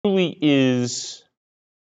truly is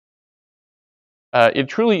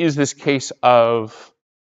this case of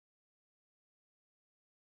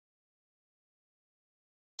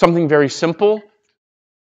something very simple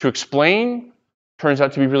to explain turns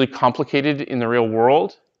out to be really complicated in the real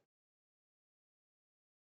world.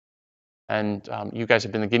 And you guys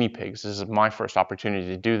have been the guinea pigs. This is my first opportunity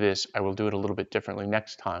to do this. I will do it a little bit differently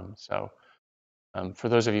next time. So for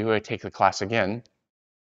those of you who take the class again,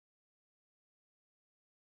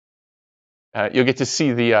 you'll get to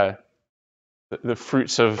see the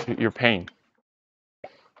fruits of your pain.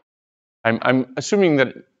 I'm assuming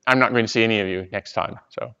that I'm not going to see any of you next time,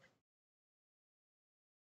 so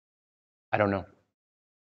I don't know.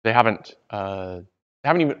 They haven't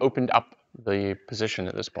even opened up the position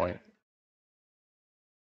at this point,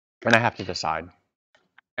 and I have to decide,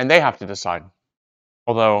 and they have to decide.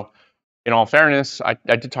 Although, in all fairness, I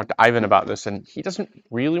did talk to Ivan about this, and he doesn't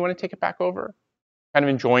really want to take it back over. Kind of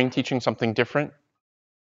enjoying teaching something different,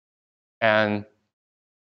 and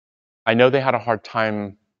I know they had a hard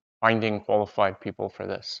time finding qualified people for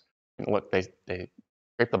this. And look, they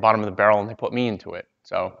scraped the bottom of the barrel and they put me into it.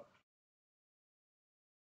 So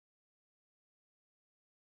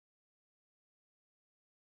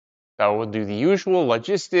we'll do the usual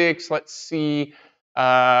logistics. Let's see.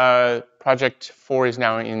 Project 4 is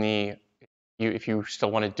now in the, if you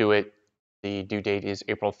still want to do it, the due date is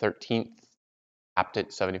April 13th, capped at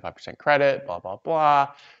 75% credit, blah, blah, blah.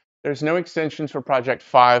 There's no extensions for Project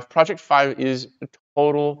 5. Project 5 is a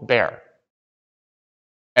total bear.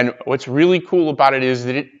 And what's really cool about it is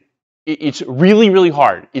that it's really, really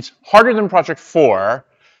hard. It's harder than Project 4,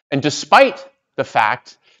 and despite the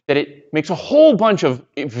fact that it makes a whole bunch of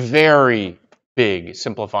very big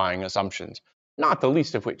simplifying assumptions, not the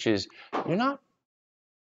least of which is you're not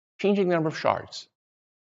changing the number of shards.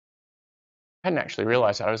 I hadn't actually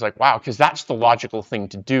realized that. I was like, wow, because that's the logical thing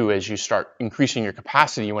to do as you start increasing your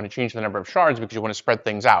capacity. You want to change the number of shards because you want to spread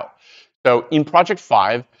things out. So in Project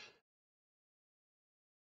 5,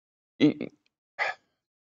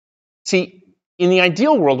 see, in the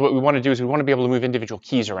ideal world, what we want to do is we want to be able to move individual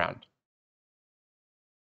keys around.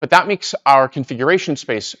 But that makes our configuration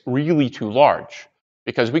space really too large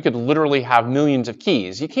because we could literally have millions of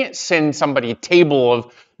keys. You can't send somebody a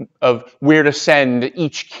table of where to send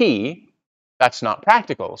each key. That's not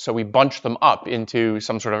practical. So we bunch them up into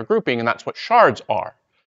some sort of a grouping, and that's what shards are.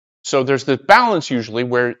 So there's the balance usually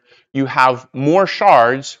where you have more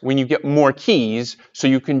shards when you get more keys so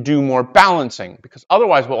you can do more balancing, because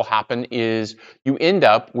otherwise what will happen is you end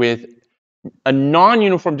up with a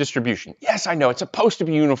non-uniform distribution. Yes, I know it's supposed to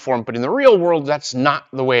be uniform, but in the real world that's not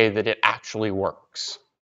the way that it actually works.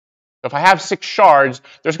 So if I have 6 shards,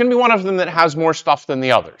 there's going to be one of them that has more stuff than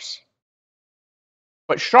the others.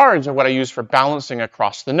 But shards are what I use for balancing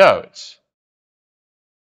across the nodes.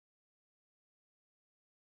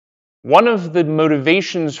 One of the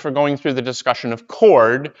motivations for going through the discussion of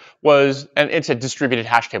chord was, and it's a distributed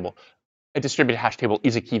hash table. A distributed hash table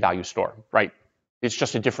is a key value store, right? It's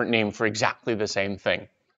just a different name for exactly the same thing.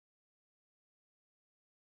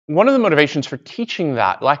 One of the motivations for teaching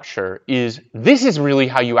that lecture is this is really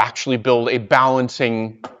how you actually build a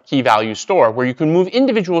balancing key value store where you can move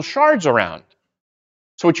individual shards around.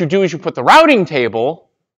 So what you do is you put the routing table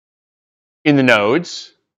in the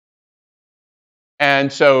nodes,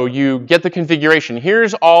 and so you get the configuration.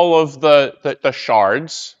 Here's all of the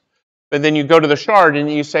shards. But then you go to the shard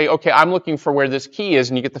and you say, okay, I'm looking for where this key is,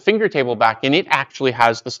 and you get the finger table back, and it actually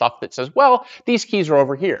has the stuff that says, well, these keys are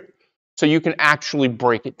over here. So you can actually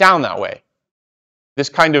break it down that way. This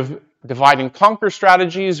kind of divide and conquer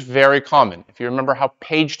strategy is very common. If you remember how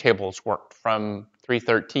page tables worked from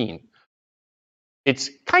 313, it's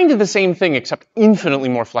kind of the same thing except infinitely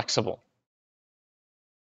more flexible.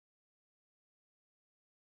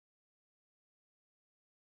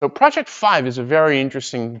 So Project 5 is a very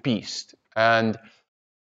interesting beast, and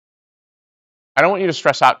I don't want you to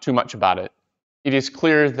stress out too much about it. It is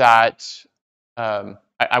clear that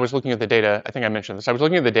I was looking at the data, I think I mentioned this, I was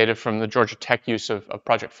looking at the data from the Georgia Tech use of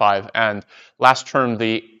Project 5, and last term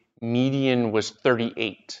the median was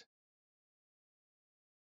 38.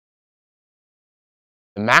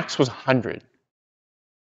 The max was 100.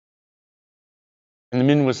 And the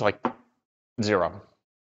min was like 0.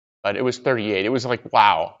 But it was 38. It was like,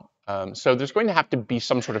 wow. So there's going to have to be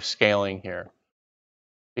some sort of scaling here,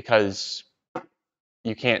 because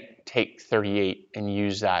you can't take 38 and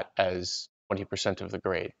use that as 20% of the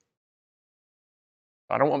grade.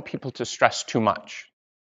 I don't want people to stress too much.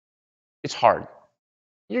 It's hard.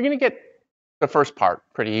 You're going to get the first part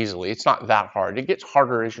pretty easily. It's not that hard. It gets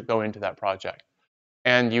harder as you go into that project.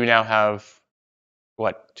 And you now have,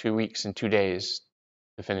 what, 2 weeks and 2 days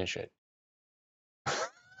to finish it.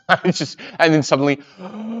 And then suddenly,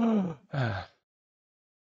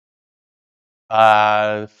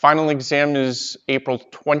 final exam is April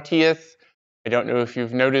 20th. I don't know if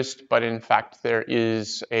you've noticed, but in fact, there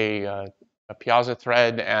is a Piazza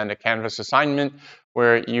thread and a Canvas assignment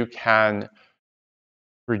where you can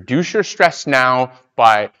reduce your stress now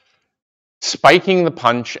by spiking the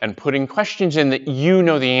punch and putting questions in that you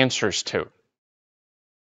know the answers to.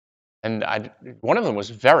 And one of them was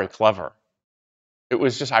very clever. It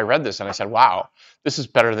was just, I read this and I said, wow, this is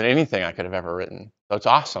better than anything I could have ever written. So it's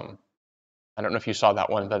awesome. I don't know if you saw that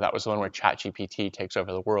one, but that was the one where ChatGPT takes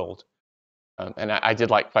over the world. And I did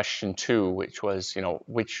like question 2, which was,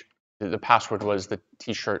 the password was the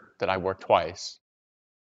t-shirt that I wore twice.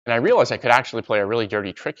 And I realized I could actually play a really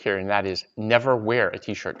dirty trick here, and that is never wear a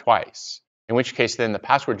t-shirt twice. In which case, then the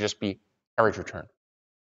password would just be carriage return.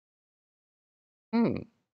 I kind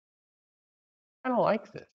of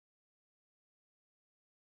like this.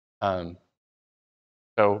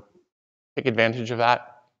 So take advantage of that.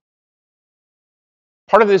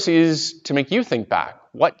 Part of this is to make you think back.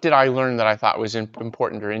 What did I learn that I thought was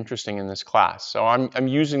important or interesting in this class? So I'm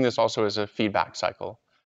using this also as a feedback cycle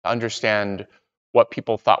to understand what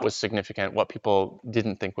people thought was significant, what people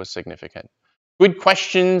didn't think was significant. Good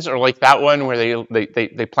questions are like that one where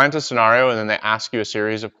they plant a scenario and then they ask you a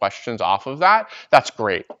series of questions off of that. That's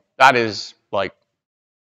great. That is like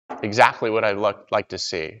exactly what I'd like to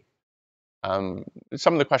see. Some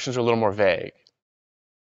of the questions are a little more vague.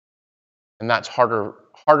 And that's harder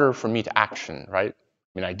for me to action, right?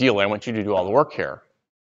 I mean, ideally, I want you to do all the work here.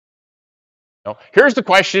 Here's the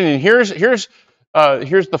question, and here's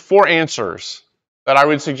the 4 answers that I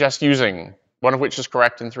would suggest using, one of which is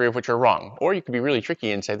correct and 3 of which are wrong. Or you could be really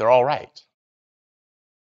tricky and say they're all right.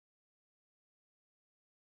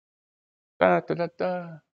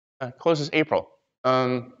 Closes April.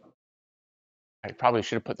 I probably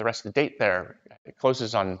should have put the rest of the date there. It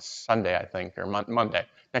closes on Sunday, I think, or Monday,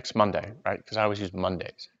 next Monday, right? Because I always use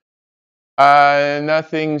Mondays.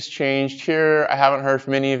 Nothing's changed here. I haven't heard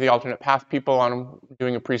from any of the alternate path people on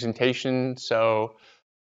doing a presentation, so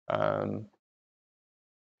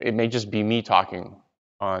it may just be me talking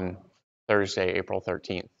on Thursday, April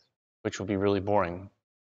 13th, which will be really boring.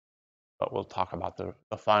 But we'll talk about the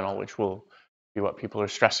final, which will be what people are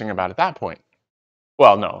stressing about at that point.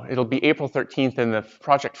 Well, no, it'll be April 13th, and the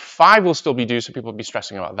project 5 will still be due, so people will be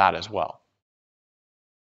stressing about that as well.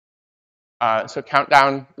 So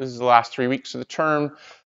countdown, this is the last 3 weeks of the term.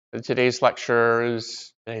 Today's lecture.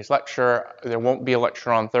 There won't be a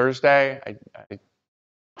lecture on Thursday. I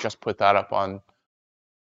just put that up on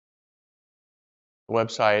the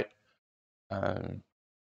website. I'm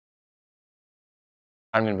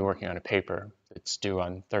going to be working on a paper that's due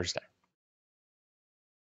on Thursday.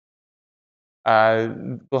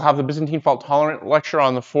 We'll have the Byzantine fault tolerant lecture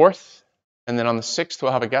on the 4th, and then on the 6th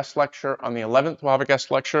we'll have a guest lecture. On the 11th we'll have a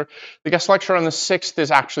guest lecture. The guest lecture on the 6th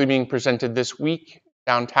is actually being presented this week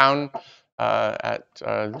downtown at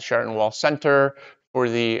the Sheraton Wall Center for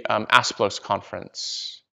the ASPLOS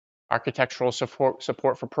conference, Architectural Support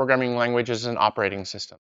for Programming Languages and Operating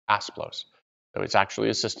Systems, ASPLOS. So it's actually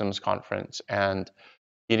a systems conference, and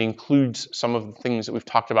it includes some of the things that we've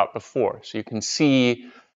talked about before. So you can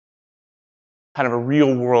see kind of a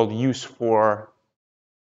real world use for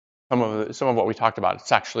some of what we talked about.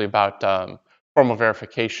 It's actually about formal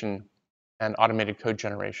verification and automated code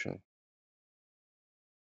generation.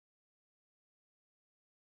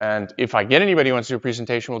 And if I get anybody who wants to do a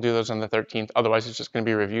presentation, we'll do those on the 13th. Otherwise, it's just going to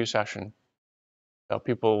be a review session. So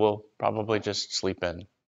people will probably just sleep in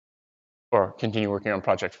or continue working on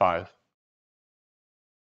Project 5.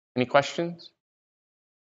 Any questions?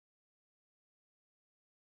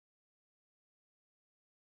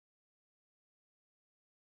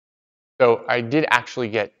 So I did actually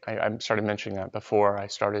get, I started mentioning that before I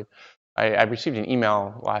started. I received an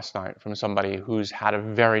email last night from somebody who's had a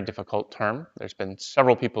very difficult term. There's been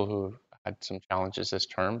several people who've had some challenges this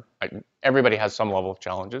term. Everybody has some level of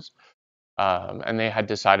challenges. And they had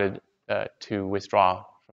decided to withdraw from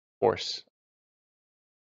the course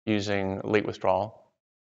using late withdrawal.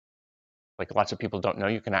 Like lots of people don't know,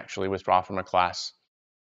 you can actually withdraw from a class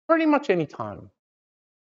pretty much any time.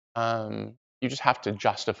 You just have to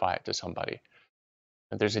justify it to somebody.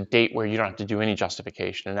 And there's a date where you don't have to do any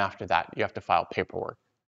justification, and after that, you have to file paperwork,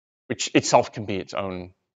 which itself can be its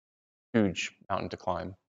own huge mountain to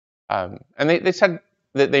climb. And they said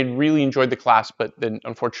that they really enjoyed the class, but then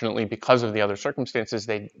unfortunately, because of the other circumstances,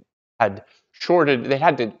 they had to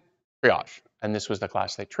triage. And this was the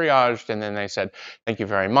class they triaged, and then they said, thank you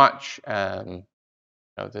very much. That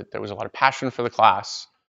there was a lot of passion for the class,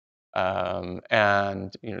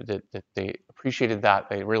 and that they appreciated that.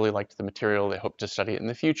 They really liked the material. They hoped to study it in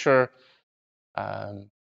the future. And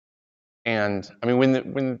I mean,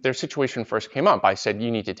 when their situation first came up, I said,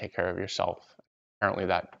 you need to take care of yourself. Apparently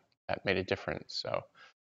that made a difference. So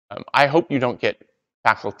I hope you don't get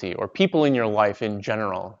faculty or people in your life in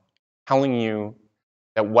general telling you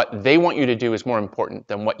that what they want you to do is more important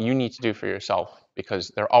than what you need to do for yourself,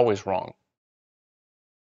 because they're always wrong.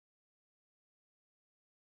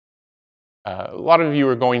 A lot of you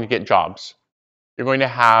are going to get jobs. You're going to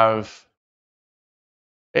have,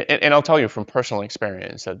 and I'll tell you from personal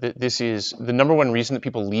experience that this is the number one reason that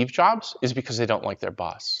people leave jobs is because they don't like their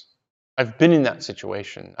boss. I've been in that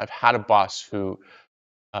situation. I've had a boss who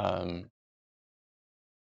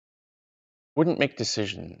wouldn't make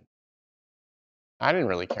decisions. I didn't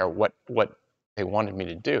really care what they wanted me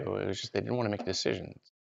to do. It was just they didn't want to make decisions.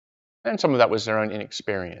 And some of that was their own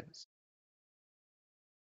inexperience.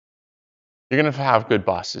 You're going to have good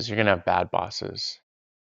bosses. You're going to have bad bosses.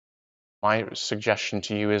 My suggestion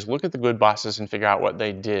to you is look at the good bosses and figure out what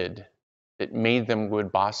they did that made them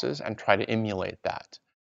good bosses and try to emulate that.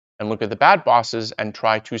 And look at the bad bosses and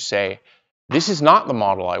try to say, this is not the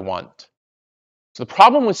model I want. So the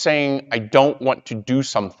problem with saying I don't want to do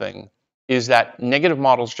something is that negative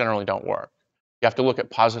models generally don't work. You have to look at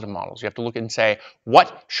positive models. You have to look and say,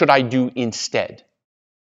 what should I do instead?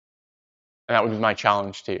 And that would be my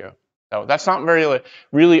challenge to you. So that's not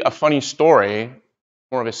really a funny story,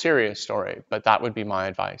 more of a serious story, but that would be my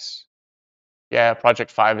advice. Yeah,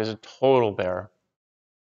 Project 5 is a total bear.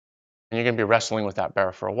 And you're going to be wrestling with that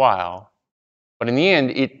bear for a while. But in the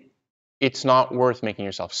end, it's not worth making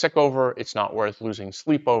yourself sick over. It's not worth losing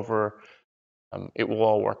sleep over. It will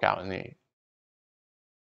all work out in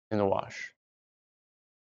the wash.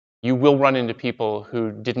 You will run into people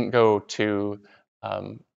who didn't go to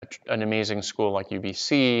an amazing school like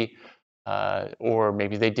UBC, or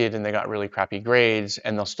maybe they did and they got really crappy grades,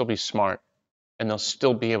 and they'll still be smart, and they'll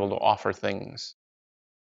still be able to offer things.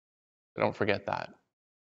 So don't forget that.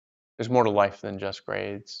 There's more to life than just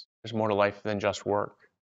grades. There's more to life than just work.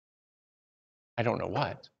 I don't know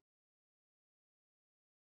what.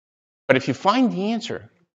 But if you find the answer,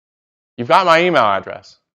 you've got my email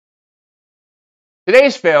address.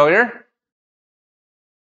 Today's failure,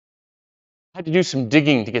 I had to do some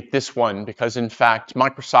digging to get this one because, in fact,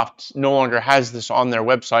 Microsoft no longer has this on their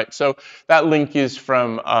website. So that link is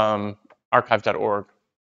from archive.org,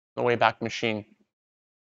 the Wayback Machine.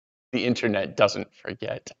 The internet doesn't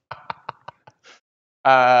forget.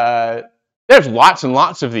 There's lots and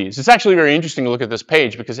lots of these. It's actually very interesting to look at this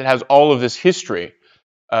page because it has all of this history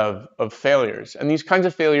of failures. And these kinds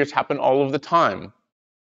of failures happen all of the time.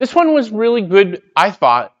 This one was really good, I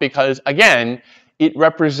thought, because, again, it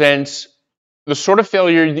represents the sort of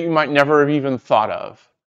failure that you might never have even thought of.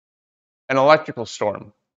 An electrical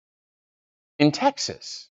storm in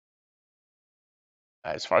Texas.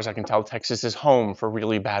 As far as I can tell, Texas is home for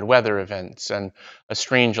really bad weather events and a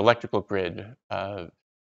strange electrical grid.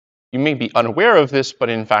 You may be unaware of this, but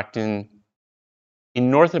in fact, in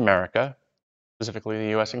North America, specifically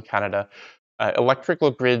the US and Canada, electrical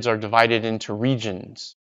grids are divided into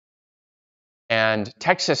regions. And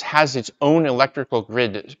Texas has its own electrical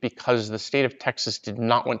grid because the state of Texas did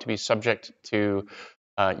not want to be subject to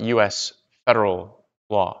US federal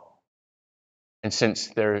law. And since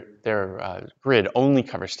their grid only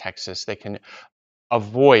covers Texas, they can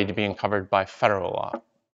avoid being covered by federal law.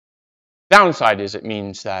 Downside is it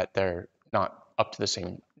means that they're not up to the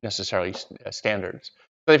same necessarily standards.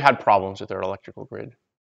 So they've had problems with their electrical grid.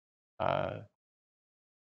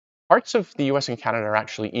 Parts of the US and Canada are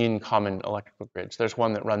actually in common electrical grids. There's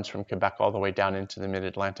one that runs from Quebec all the way down into the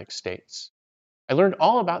mid-Atlantic states. I learned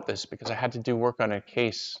all about this because I had to do work on a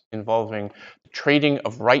case involving the trading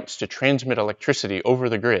of rights to transmit electricity over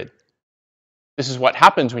the grid. This is what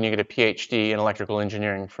happens when you get a PhD in electrical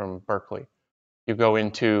engineering from Berkeley. You go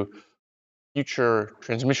into future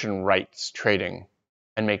transmission rights trading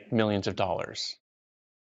and make millions of dollars.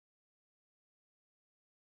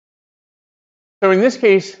 So in this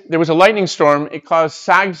case, there was a lightning storm. It caused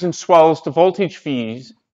sags and swells to voltage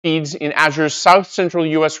feeds in Azure's south central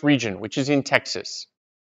US region, which is in Texas.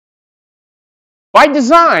 By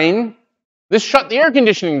design, this shut the air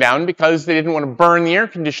conditioning down because they didn't want to burn the air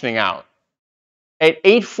conditioning out. At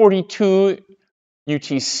 8:42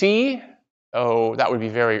 UTC, oh, that would be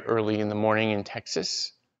very early in the morning in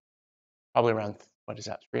Texas, probably around,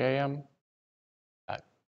 3 a.m.?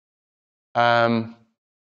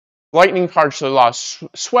 Lightning caused a large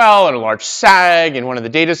swell and a large sag in one of the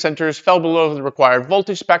data centers, fell below the required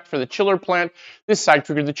voltage spec for the chiller plant. This sag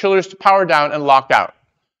triggered the chillers to power down and lock out.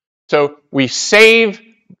 So we save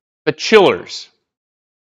the chillers.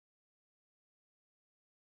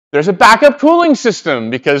 There's a backup cooling system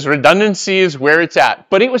because redundancy is where it's at.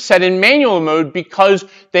 But it was set in manual mode because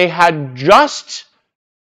they had just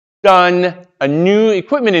done a new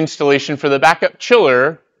equipment installation for the backup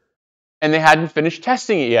chiller and they hadn't finished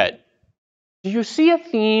testing it yet. Do you see a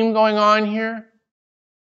theme going on here?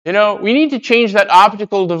 You know, we need to change that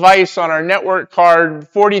optical device on our network card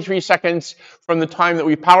 43 seconds from the time that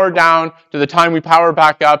we power down to the time we power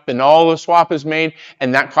back up, and all the swap is made,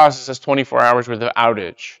 and that causes us 24 hours worth of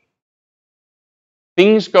outage.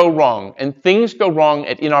 Things go wrong, and things go wrong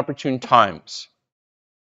at inopportune times.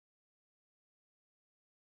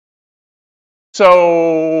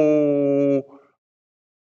 So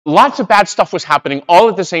lots of bad stuff was happening all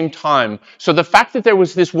at the same time. So the fact that there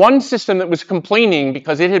was this one system that was complaining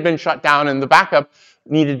because it had been shut down and the backup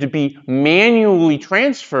needed to be manually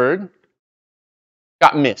transferred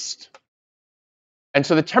got missed. And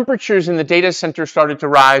so the temperatures in the data center started to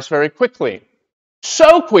rise very quickly.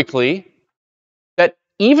 So quickly that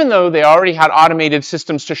even though they already had automated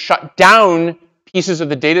systems to shut down pieces of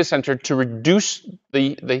the data center to reduce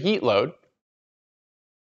the heat load,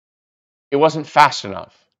 it wasn't fast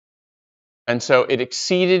enough. And so it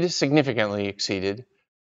significantly exceeded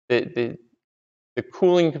the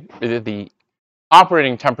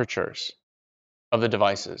operating temperatures of the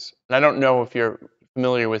devices. And I don't know if you're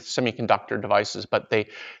familiar with semiconductor devices, but they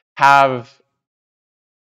have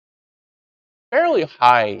fairly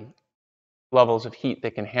high levels of heat they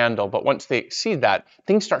can handle. But once they exceed that,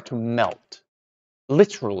 things start to melt.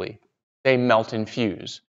 Literally, they melt and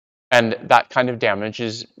fuse. And that kind of damage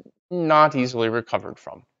is not easily recovered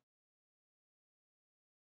from.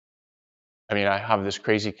 I mean, I have this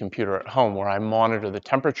crazy computer at home where I monitor the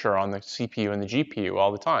temperature on the CPU and the GPU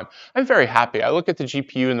all the time. I'm very happy. I look at the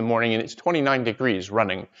GPU in the morning and it's 29 degrees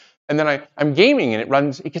running. And then I'm gaming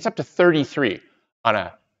and it gets up to 33 on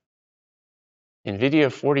a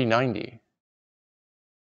NVIDIA 4090.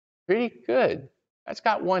 Pretty good. That's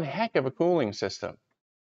got one heck of a cooling system.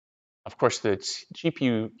 Of course, the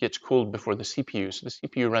GPU gets cooled before the CPU, so the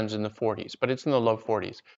CPU runs in the 40s, but it's in the low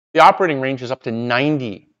 40s. The operating range is up to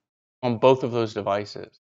 90 on both of those devices.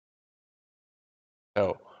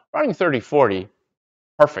 So running 30-40,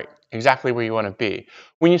 perfect, exactly where you want to be.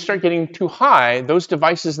 When you start getting too high, those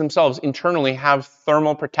devices themselves internally have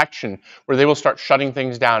thermal protection where they will start shutting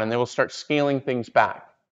things down and they will start scaling things back.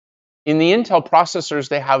 In the Intel processors,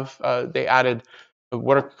 they added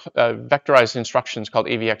what are vectorized instructions called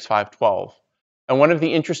AVX512. And one of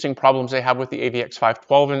the interesting problems they have with the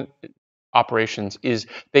AVX512 operations is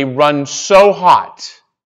they run so hot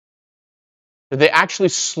that they actually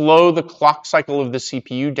slow the clock cycle of the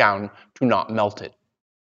CPU down to not melt it.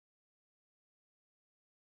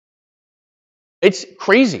 It's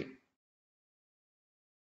crazy.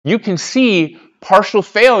 You can see partial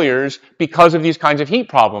failures because of these kinds of heat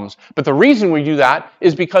problems. But the reason we do that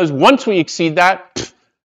is because once we exceed that,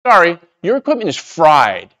 sorry, your equipment is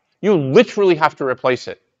fried. You literally have to replace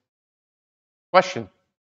it. Question?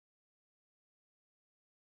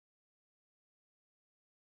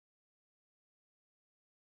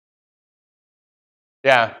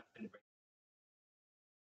 Yeah.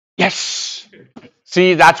 Yes.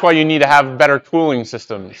 See, that's why you need to have better cooling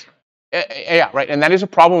systems. Yeah, right. And that is a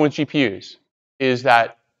problem with GPUs, is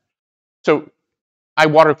that, so I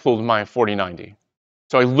water cooled my 4090.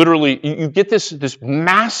 So I literally, you get this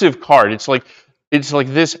massive card. It's like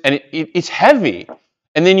this, and it's heavy.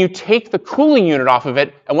 And then you take the cooling unit off of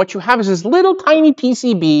it, and what you have is this little tiny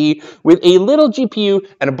PCB with a little GPU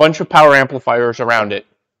and a bunch of power amplifiers around it.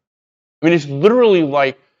 I mean, it's literally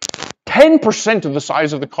like 10% of the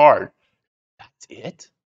size of the card. That's it.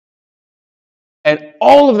 And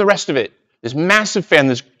all of the rest of it, this massive fan,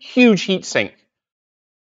 this huge heat sink,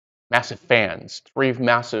 massive fans, 3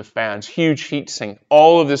 massive fans, huge heat sink,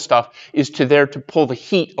 all of this stuff is there to pull the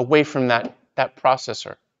heat away from that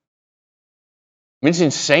processor. I mean, it's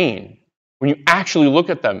insane. When you actually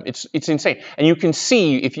look at them, it's insane. And you can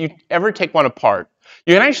see, if you ever take one apart,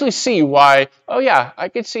 you can actually see why, oh yeah, I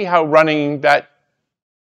could see how running that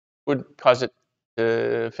would cause it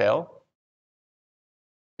to fail.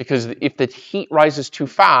 Because if the heat rises too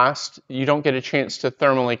fast, you don't get a chance to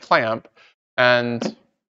thermally clamp, and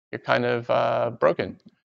you're kind of broken.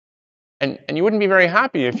 And you wouldn't be very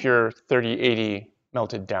happy if your 3080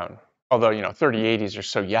 melted down. Although, you know, 3080s are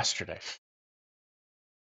so yesterday.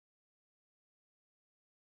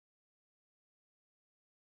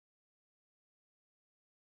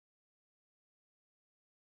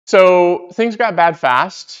 So things got bad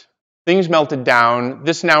fast. Things melted down.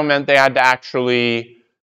 This now meant they had to actually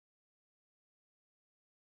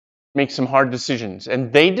make some hard decisions.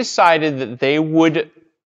 And they decided that they would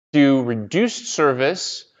do reduced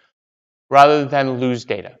service rather than lose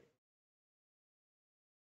data.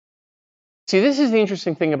 See, this is the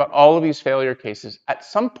interesting thing about all of these failure cases. At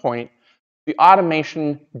some point, the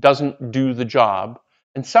automation doesn't do the job,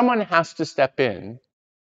 and someone has to step in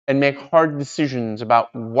and make hard decisions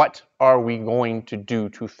about what are we going to do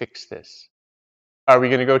to fix this. Are we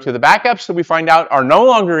going to go to the backups that we find out are no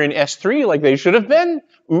longer in S3 like they should have been?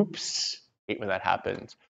 Oops, hate when that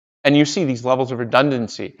happens. And you see these levels of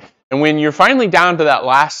redundancy. And when you're finally down to that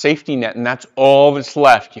last safety net and that's all that's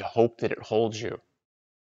left, you hope that it holds you.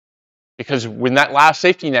 Because when that last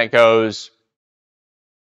safety net goes,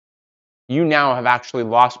 you now have actually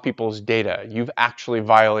lost people's data. You've actually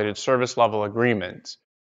violated service level agreements.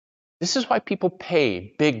 This is why people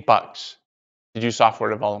pay big bucks to do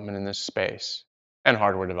software development in this space, and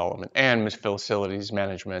hardware development, and facilities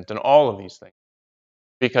management, and all of these things.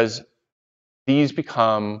 Because these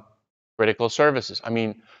become critical services. I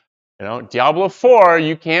mean, you know, Diablo 4,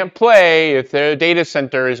 you can't play if the data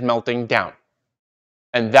center is melting down.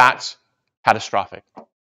 And that's catastrophic for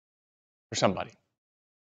somebody.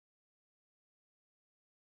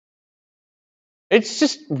 It's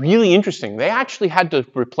just really interesting. They actually had to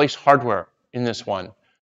replace hardware in this one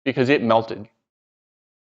because it melted.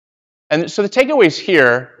 And so the takeaways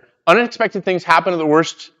here, unexpected things happen at the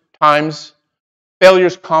worst times,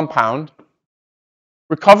 failures compound,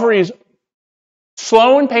 recovery is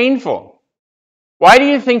slow and painful. Why do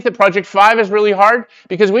you think that Project 5 is really hard?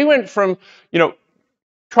 Because we went from,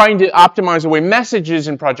 trying to optimize away messages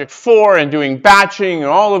in Project 4 and doing batching and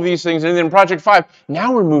all of these things, and then in Project 5,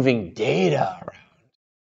 now we're moving data around.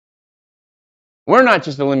 We're not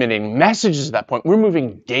just eliminating messages at that point, we're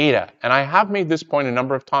moving data. And I have made this point a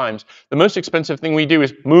number of times. The most expensive thing we do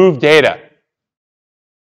is move data.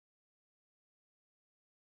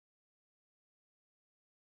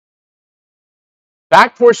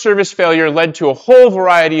 Backforce service failure led to a whole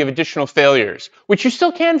variety of additional failures, which you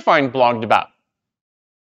still can find blogged about.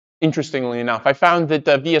 Interestingly enough, I found that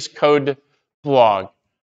the VS Code blog,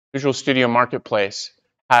 Visual Studio Marketplace,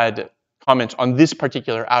 had comments on this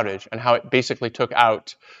particular outage and how it basically took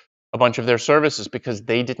out a bunch of their services because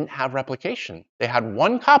they didn't have replication. They had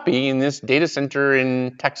one copy in this data center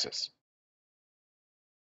in Texas.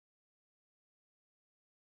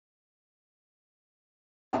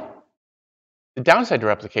 The downside to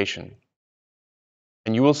replication,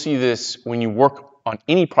 and you will see this when you work on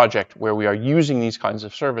any project where we are using these kinds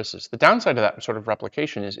of services, the downside of that sort of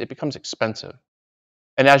replication is it becomes expensive.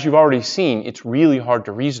 And as you've already seen, it's really hard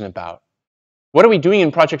to reason about. What are we doing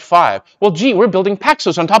in Project 5? Well, gee, we're building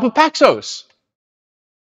Paxos on top of Paxos.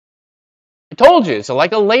 I told you, it's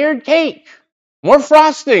like a layered cake. More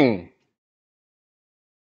frosting.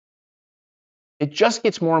 It just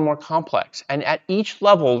gets more and more complex. And at each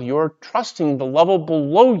level, you're trusting the level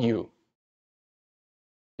below you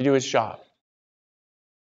to do its job.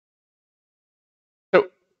 So,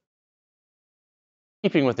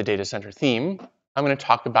 keeping with the data center theme, I'm going to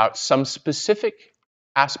talk about some specific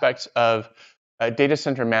aspects of data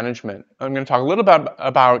center management. I'm going to talk a little bit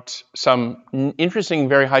about some interesting,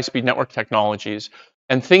 very high-speed network technologies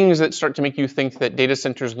and things that start to make you think that data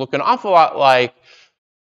centers look an awful lot like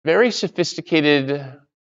very sophisticated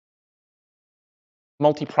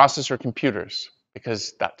multiprocessor computers,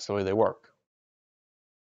 because that's the way they work.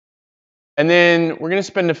 And then we're going to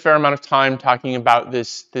spend a fair amount of time talking about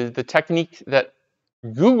the technique that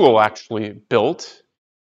Google actually built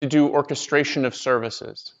to do orchestration of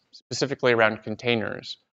services, specifically around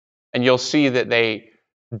containers. And you'll see that they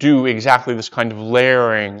do exactly this kind of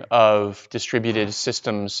layering of distributed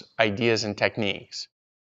systems ideas and techniques.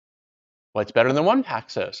 Well, it's better than one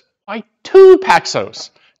Paxos. Why two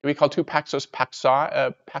Paxos? Do we call two Paxos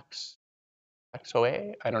Paxoe?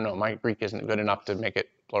 I don't know. My Greek isn't good enough to make it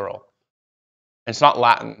plural. And it's not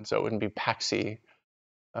Latin, so it wouldn't be Paxi.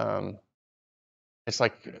 It's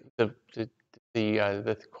like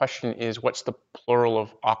the question is, what's the plural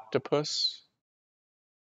of octopus?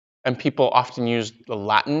 And people often use the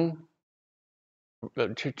Latin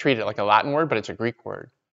to treat it like a Latin word, but it's a Greek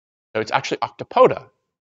word. So it's actually octopoda.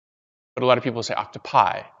 But a lot of people say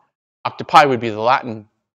octopi. Octopi would be the Latin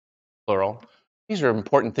plural. These are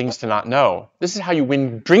important things to not know. This is how you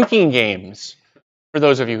win drinking games, for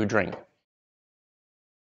those of you who drink.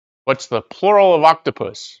 What's the plural of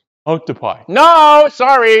octopus? Octopi. No,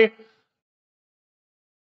 sorry.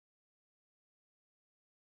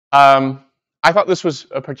 I thought this was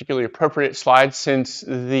a particularly appropriate slide since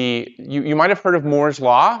you might have heard of Moore's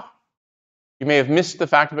Law. You may have missed the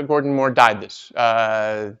fact that Gordon Moore died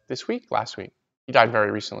last week. He died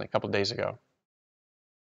very recently, a couple of days ago.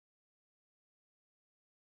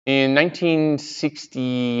 In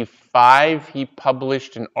 1965, he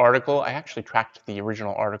published an article. I actually tracked the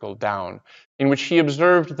original article down, in which he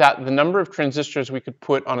observed that the number of transistors we could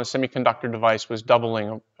put on a semiconductor device was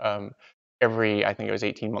doubling every, I think it was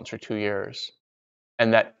 18 months or 2 years.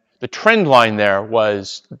 And that the trend line there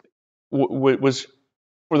was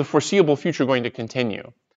for the foreseeable future going to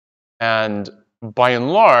continue. And by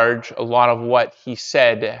and large, a lot of what he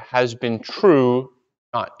said has been true,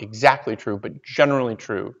 not exactly true, but generally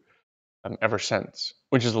true ever since,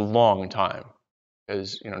 which is a long time,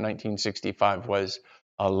 because 1965 was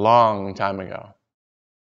a long time ago.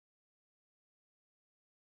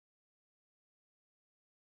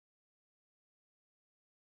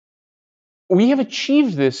 We have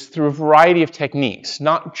achieved this through a variety of techniques,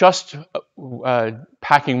 not just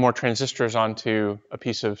packing more transistors onto a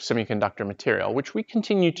piece of semiconductor material, which we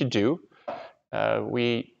continue to do.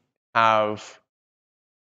 We have,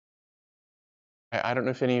 I don't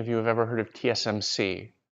know if any of you have ever heard of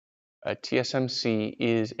TSMC. TSMC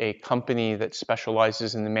is a company that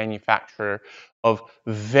specializes in the manufacture of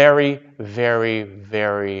very, very,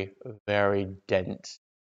 very, very dense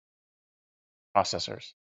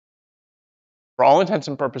processors. For all intents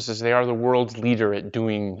and purposes, they are the world's leader at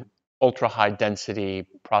doing ultra-high density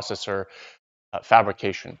processor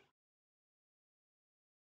fabrication.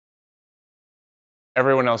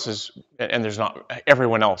 Everyone else is, and there's not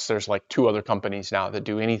everyone else, there's like 2 other companies now that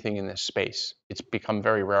do anything in this space. It's become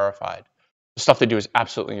very rarefied. The stuff they do is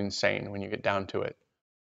absolutely insane when you get down to it.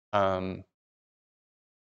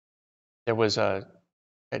 There was has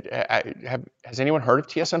anyone heard of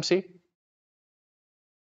TSMC?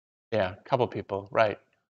 Yeah, a couple people, right.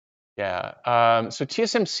 Yeah. So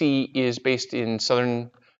TSMC is based in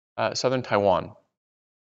southern Taiwan.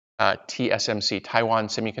 TSMC, Taiwan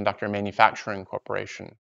Semiconductor Manufacturing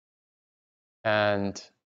Corporation. And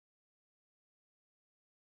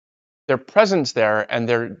their presence there and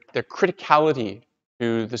their criticality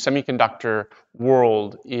to the semiconductor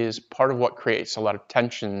world is part of what creates a lot of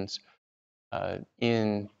tensions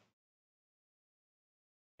in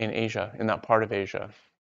Asia, in that part of Asia.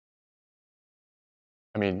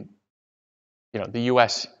 I mean, the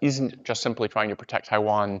US isn't just simply trying to protect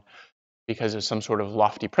Taiwan because of some sort of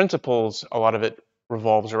lofty principles. A lot of it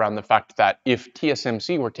revolves around the fact that if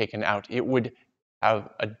TSMC were taken out, it would have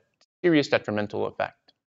a serious detrimental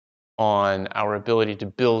effect on our ability to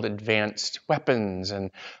build advanced weapons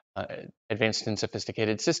and advanced and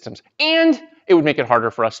sophisticated systems. And it would make it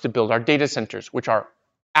harder for us to build our data centers, which are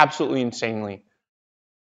absolutely insanely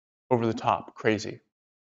over the top, crazy.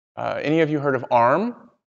 Any of you heard of ARM?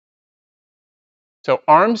 So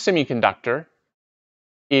ARM Semiconductor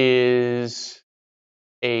is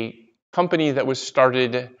a company that was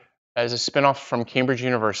started as a spinoff from Cambridge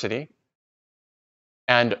University,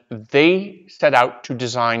 and they set out to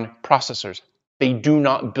design processors. They do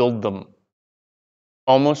not build them.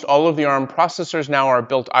 Almost all of the ARM processors now are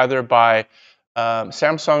built either by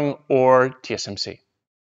Samsung or TSMC.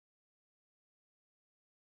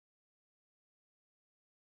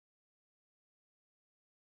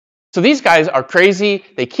 So these guys are crazy.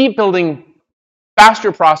 They keep building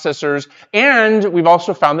faster processors, and we've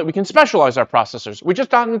also found that we can specialize our processors. We just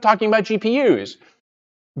started talking about GPUs.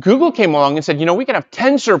 Google came along and said, we can have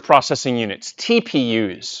tensor processing units,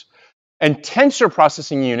 TPUs. And tensor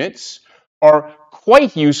processing units are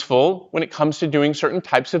quite useful when it comes to doing certain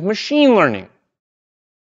types of machine learning.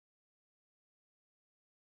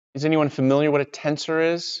 Is anyone familiar what a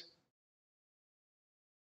tensor is?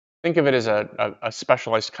 Think of it as a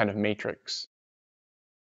specialized kind of matrix.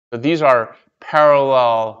 So these are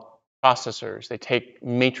parallel processors. They take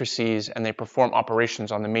matrices and they perform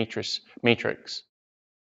operations on the matrix.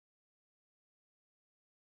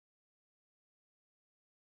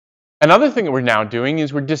 Another thing that we're now doing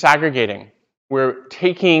is we're disaggregating. We're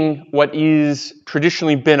taking what is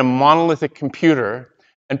traditionally been a monolithic computer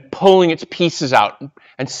and pulling its pieces out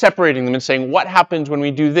and separating them and saying, what happens when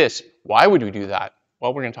we do this? Why would we do that?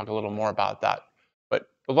 Well, we're going to talk a little more about that. But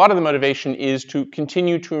a lot of the motivation is to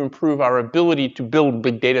continue to improve our ability to build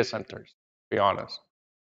big data centers, to be honest.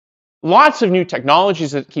 Lots of new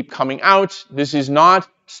technologies that keep coming out. This is not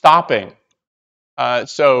stopping.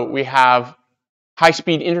 So we have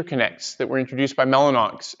high-speed interconnects that were introduced by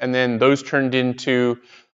Mellanox, and then those turned into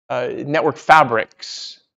network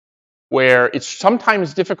fabrics, where it's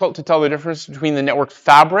sometimes difficult to tell the difference between the network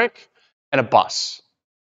fabric and a bus.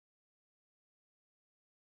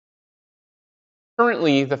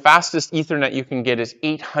 Currently, the fastest Ethernet you can get is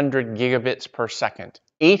 800 gigabits per second.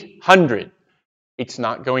 800! It's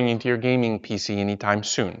not going into your gaming PC anytime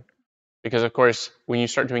soon. Because, of course, when you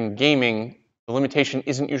start doing gaming, The limitation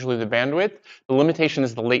isn't usually the bandwidth. The limitation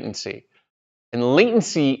is the latency. And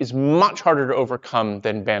latency is much harder to overcome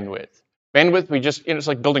than bandwidth. Bandwidth, it's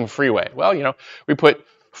like building a freeway. Well, we put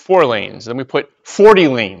 4 lanes, then we put 40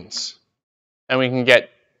 lanes, and we can get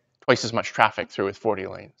twice as much traffic through with 40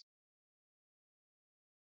 lanes.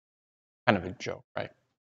 Kind of a joke, right?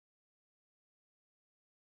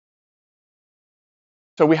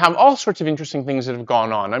 So we have all sorts of interesting things that have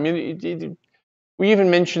gone on. I mean, we even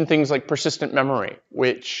mentioned things like persistent memory,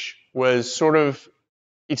 which was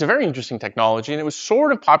it's a very interesting technology, and it was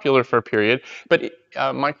sort of popular for a period, but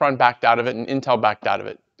Micron backed out of it and Intel backed out of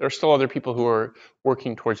it. There are still other people who are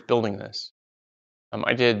working towards building this.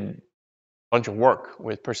 I did a bunch of work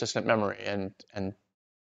with persistent memory, and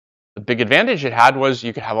the big advantage it had was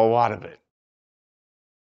you could have a lot of it.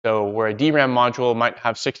 So where a DRAM module might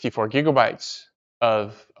have 64 gigabytes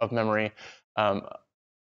of memory,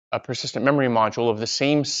 a persistent memory module of the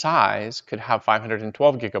same size could have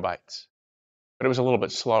 512 gigabytes, but it was a little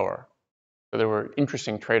bit slower. So there were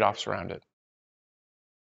interesting trade-offs around it.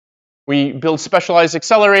 We build specialized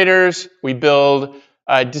accelerators. We build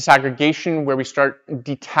disaggregation, where we start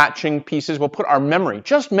detaching pieces. We'll put our memory,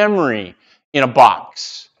 just memory, in a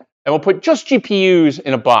box. And we'll put just GPUs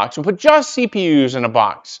in a box. We'll put just CPUs in a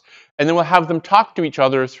box. And then we'll have them talk to each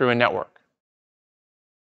other through a network.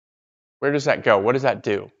 Where does that go? What does that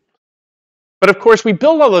do? But of course, we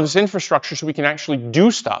build all of this infrastructure so we can actually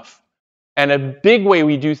do stuff. And a big way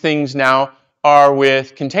we do things now are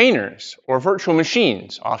with containers or virtual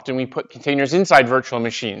machines. Often we put containers inside virtual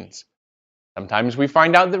machines. Sometimes we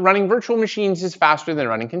find out that running virtual machines is faster than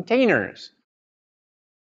running containers.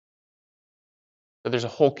 So there's a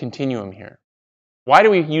whole continuum here. Why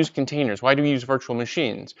do we use containers? Why do we use virtual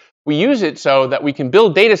machines? We use it so that we can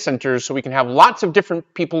build data centers so we can have lots of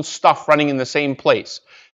different people's stuff running in the same place.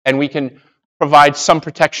 And we can provide some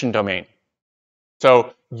protection domain.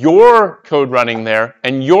 So your code running there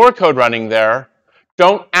and your code running there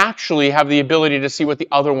don't actually have the ability to see what the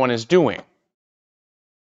other one is doing.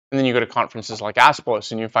 And then you go to conferences like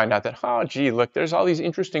Asplus and you find out that, oh, gee, look, there's all these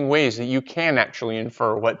interesting ways that you can actually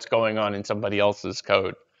infer what's going on in somebody else's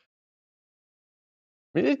code.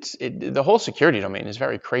 I mean, the whole security domain is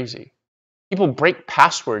very crazy. People break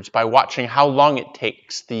passwords by watching how long it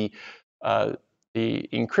takes the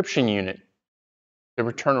encryption unit to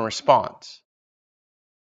return a response.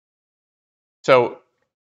 So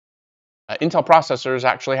Intel processors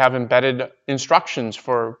actually have embedded instructions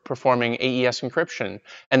for performing AES encryption,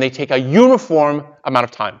 and they take a uniform amount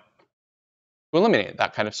of time to eliminate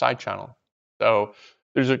that kind of side channel. So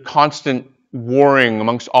there's a constant warring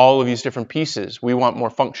amongst all of these different pieces. We want more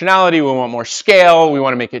functionality, we want more scale, we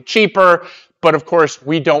want to make it cheaper, but of course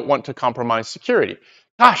we don't want to compromise security.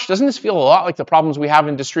 Gosh, doesn't this feel a lot like the problems we have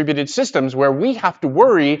in distributed systems, where we have to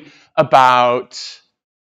worry about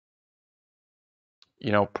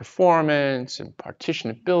performance and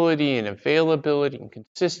partitionability and availability and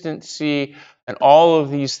consistency, and all of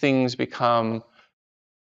these things they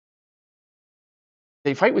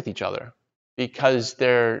fight with each other because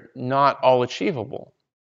they're not all achievable.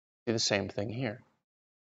 Do the same thing here.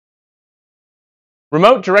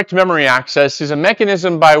 Remote direct memory access is a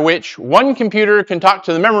mechanism by which one computer can talk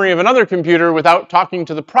to the memory of another computer without talking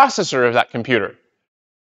to the processor of that computer.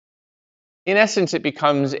 In essence, it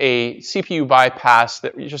becomes a CPU bypass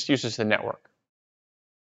that just uses the network.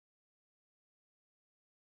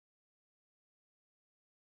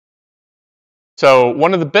 So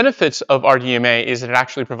one of the benefits of RDMA is that it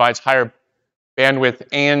actually provides higher bandwidth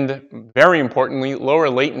and, very importantly, lower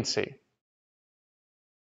latency.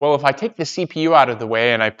 Well, if I take the CPU out of the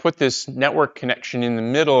way and I put this network connection in the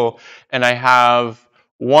middle and I have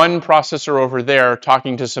one processor over there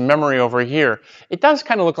talking to some memory over here, it does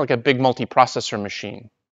kind of look like a big multiprocessor machine.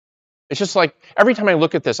 It's just like, every time I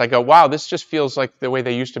look at this, I go, wow, this just feels like the way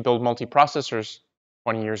they used to build multiprocessors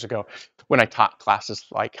 20 years ago when I taught classes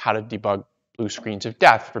like how to debug blue screens of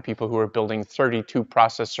death for people who are building 32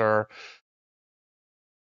 processor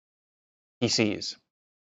PCs.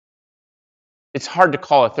 It's hard to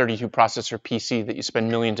call a 32 processor PC that you spend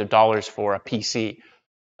millions of dollars for a PC,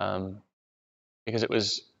 because it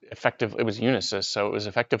was Unisys, so it was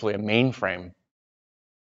effectively a mainframe.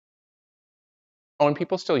 Oh, and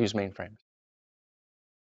people still use mainframes,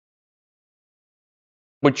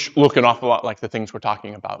 which look an awful lot like the things we're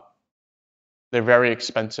talking about. They're very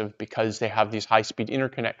expensive because they have these high-speed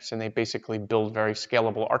interconnects and they basically build very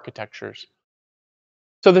scalable architectures.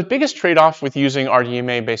 So the biggest trade-off with using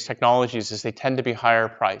RDMA-based technologies is they tend to be higher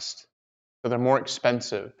priced. So they're more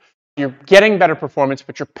expensive. You're getting better performance,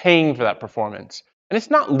 but you're paying for that performance. And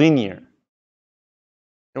it's not linear.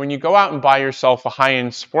 And when you go out and buy yourself a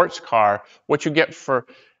high-end sports car, what you get for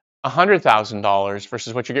 $100,000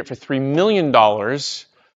 versus what you get for $3 million,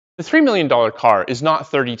 the $3 million car is not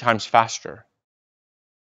 30 times faster.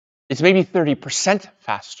 It's maybe 30%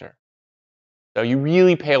 faster. So you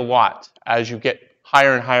really pay a lot as you get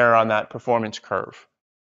higher and higher on that performance curve.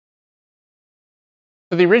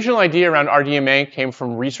 So the original idea around RDMA came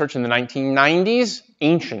from research in the 1990s,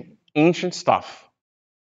 ancient stuff.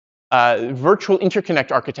 Virtual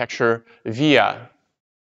interconnect architecture, VIA,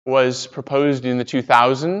 was proposed in the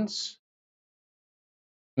 2000s.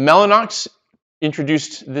 Mellanox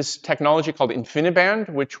introduced this technology called InfiniBand,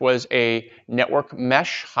 which was a network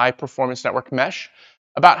mesh, high-performance network mesh.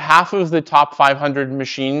 About half of the top 500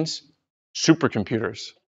 machines, supercomputers,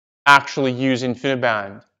 actually use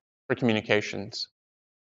InfiniBand for communications.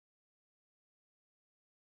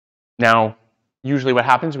 Now, usually what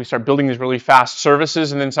happens, we start building these really fast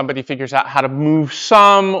services, and then somebody figures out how to move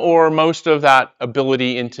some or most of that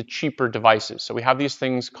ability into cheaper devices. So we have these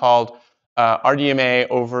things called RDMA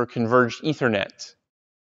over converged Ethernet,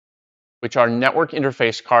 which are network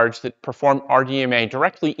interface cards that perform RDMA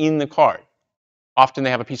directly in the card. Often they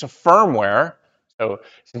have a piece of firmware. So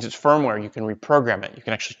since it's firmware, you can reprogram it. You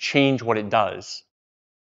can actually change what it does.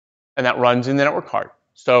 And that runs in the network card.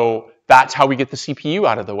 So that's how we get the CPU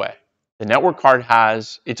out of the way. The network card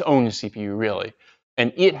has its own CPU, really.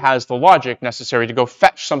 And it has the logic necessary to go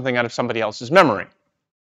fetch something out of somebody else's memory.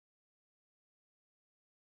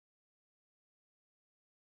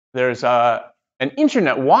 There's an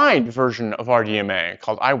internet-wide version of RDMA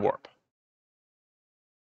called iWarp.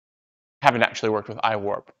 Haven't actually worked with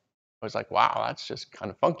iWarp. I was like, wow, that's just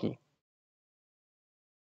kind of funky.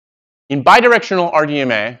 In bidirectional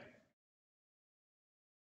RDMA,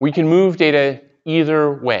 we can move data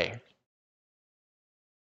either way.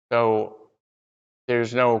 So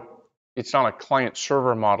it's not a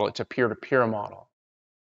client-server model, it's a peer-to-peer model.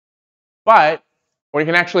 But we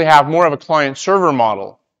can actually have more of a client-server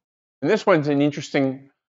model. And this one's an interesting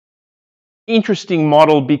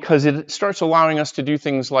model because it starts allowing us to do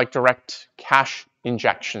things like direct cache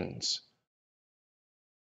injections.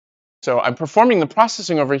 So I'm performing the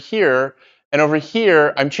processing over here, and over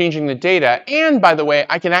here I'm changing the data. And by the way,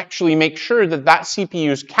 I can actually make sure that that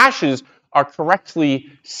CPU's caches are correctly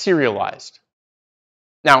serialized.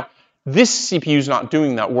 Now, this CPU is not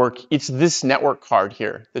doing that work. It's this network card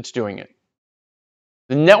here that's doing it.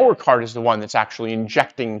 The network card is the one that's actually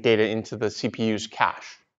injecting data into the CPU's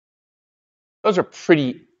cache. Those are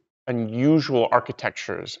pretty unusual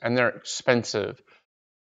architectures, and they're expensive.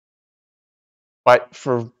 But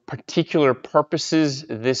for particular purposes,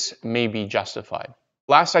 this may be justified.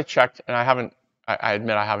 Last I checked, and I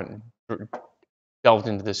admit I haven't delved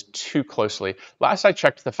into this too closely. Last I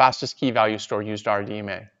checked, the fastest key value store used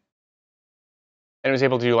RDMA. And it was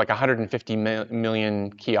able to do like 150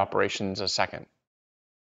 million key operations a second.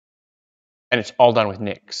 And it's all done with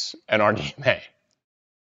NICs and RDMA.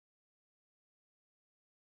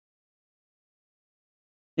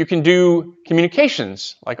 You can do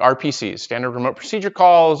communications like RPCs, standard remote procedure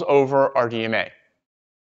calls, over RDMA.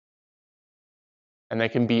 And they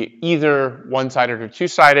can be either one-sided or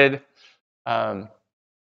two-sided.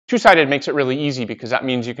 Two-sided makes it really easy because that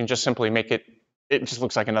means you can just simply make it just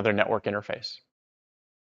looks like another network interface.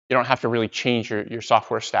 You don't have to really change your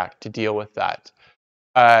software stack to deal with that.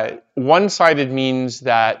 One-sided means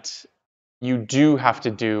that you do have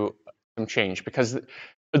to do some change because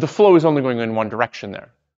the flow is only going in one direction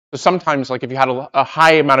there. So sometimes, like if you had a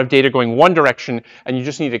high amount of data going one direction and you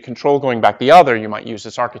just need a control going back the other, you might use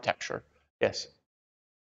this architecture. Yes?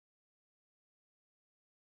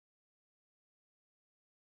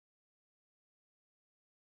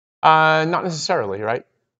 Not necessarily, right?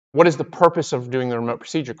 What is the purpose of doing the remote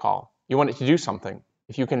procedure call? You want it to do something.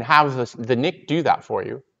 If you can have the NIC do that for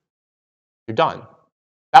you, you're done.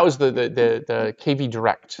 That was the KV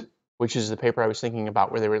Direct, which is the paper I was thinking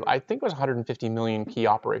about, where they were, I think it was 150 million key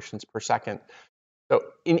operations per second. So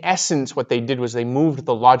in essence, what they did was they moved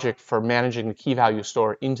the logic for managing the key value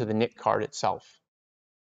store into the NIC card itself.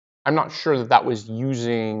 I'm not sure that that was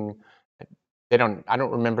using, I don't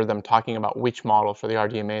remember them talking about which model for the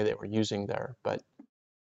RDMA they were using there, but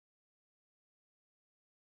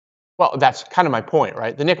well, that's kind of my point,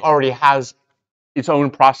 right? The NIC already has its own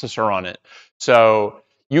processor on it. So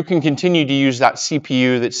you can continue to use that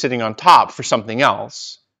CPU that's sitting on top for something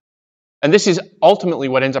else. And this is ultimately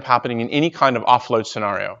what ends up happening in any kind of offload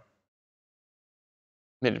scenario.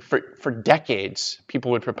 I mean, for decades,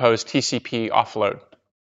 people would propose TCP offload.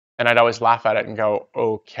 And I'd always laugh at it and go,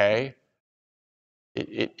 okay,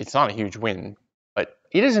 it's not a huge win. But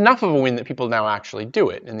it is enough of a win that people now actually do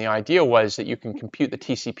it. And the idea was that you can compute the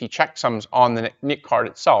TCP checksums on the NIC card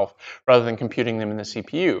itself rather than computing them in the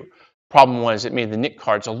CPU. Problem was it made the NIC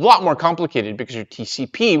cards a lot more complicated because your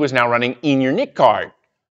TCP was now running in your NIC card.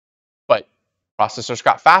 But processors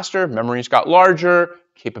got faster, memories got larger,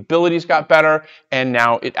 capabilities got better, and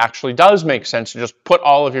now it actually does make sense to just put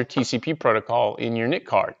all of your TCP protocol in your NIC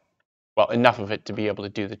card. Well, enough of it to be able to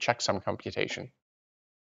do the checksum computation.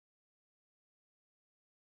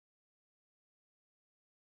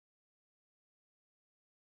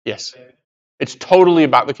 Yes. It's totally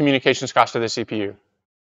about the communications cost of the CPU.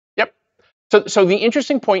 Yep. So the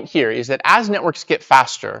interesting point here is that as networks get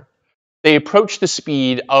faster, they approach the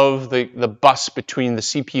speed of the bus between the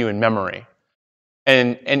CPU and memory.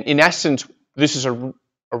 And in essence, this is a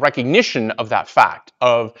recognition of that fact,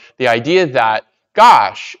 of the idea that,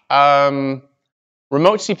 gosh,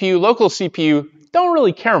 remote CPU, local CPU don't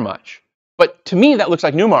really care much. But to me, that looks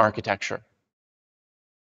like NUMA architecture.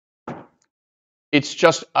 It's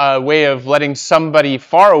just a way of letting somebody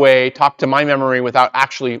far away talk to my memory without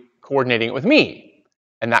actually coordinating it with me.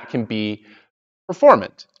 And that can be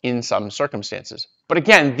performant in some circumstances. But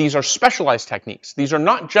again, these are specialized techniques. These are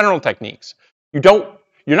not general techniques. You're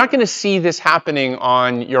not going to see this happening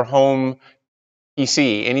on your home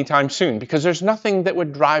PC anytime soon because there's nothing that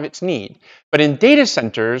would drive its need. But in data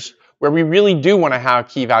centers, where we really do want to have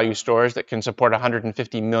key value stores that can support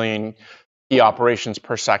 150 million key operations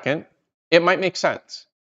per second, it might make sense.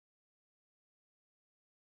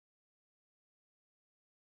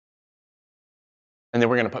 And then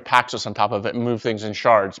we're going to put Paxos on top of it and move things in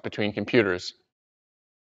shards between computers.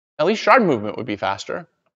 At least shard movement would be faster.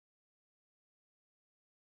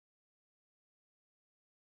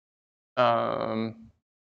 So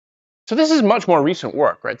this is much more recent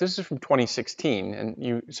work, right? This is from 2016,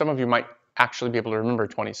 and some of you might actually be able to remember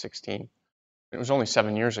 2016. It was only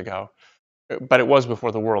 7 years ago, but it was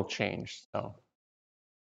before the world changed. So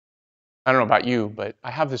I don't know about you, but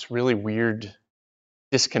I have this really weird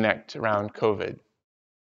disconnect around COVID,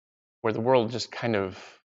 where the world just kind of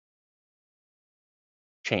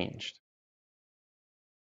changed.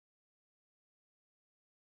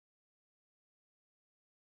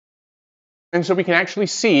 And so we can actually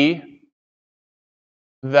see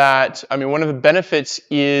that, one of the benefits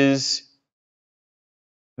is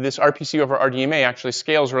this RPC over RDMA actually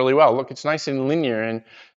scales really well. Look, it's nice and linear,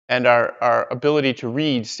 and our ability to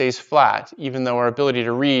read stays flat, even though our ability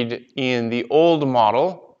to read in the old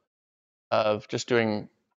model of just doing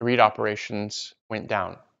read operations went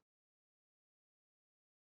down.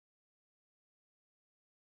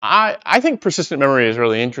 I think persistent memory is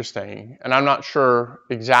really interesting, and I'm not sure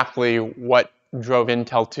exactly what drove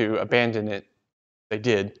Intel to abandon it. They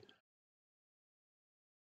did.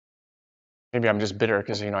 Maybe I'm just bitter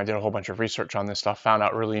because I did a whole bunch of research on this stuff, found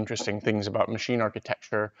out really interesting things about machine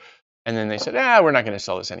architecture, and then they said, we're not going to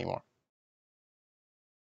sell this anymore.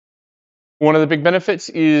 One of the big benefits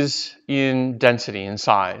is in density and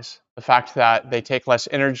size. The fact that they take less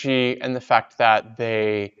energy and the fact that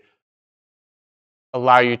they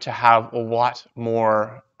allow you to have a lot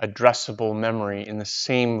more addressable memory in the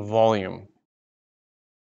same volume.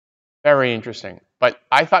 Very interesting. But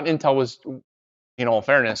I thought Intel was, in all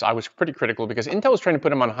fairness, I was pretty critical because Intel was trying to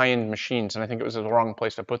put them on high-end machines, and I think it was the wrong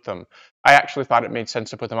place to put them. I actually thought it made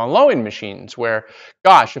sense to put them on low-end machines where,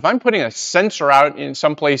 gosh, if I'm putting a sensor out in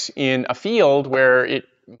some place in a field where it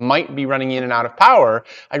might be running in and out of power,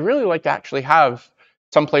 I'd really like to actually have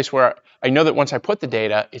some place where I know that once I put the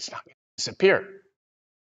data, it's not going to disappear.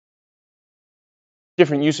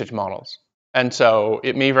 Different usage models. And so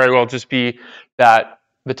it may very well just be that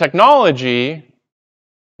the technology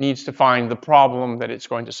needs to find the problem that it's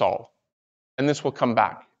going to solve. And this will come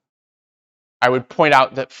back. I would point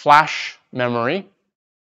out that flash memory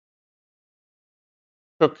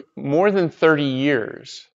took more than 30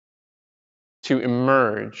 years to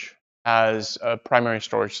emerge as a primary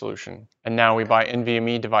storage solution. And now we buy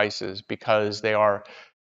NVMe devices because they are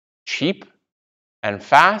cheap and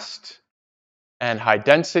fast and high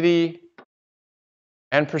density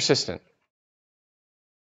and persistent.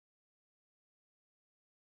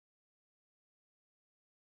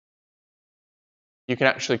 You can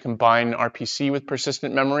actually combine RPC with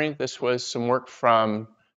persistent memory. This was some work from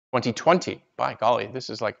 2020. By golly, this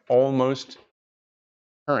is like almost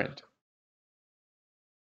current.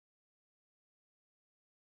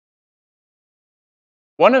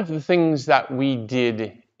 One of the things that we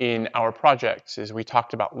did in our projects is we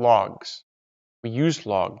talked about logs. We used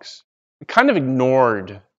logs. We kind of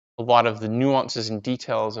ignored a lot of the nuances and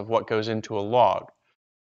details of what goes into a log.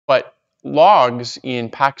 But logs in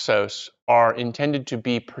Paxos are intended to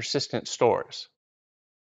be persistent stores.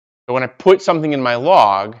 So when I put something in my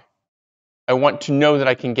log, I want to know that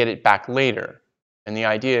I can get it back later. And the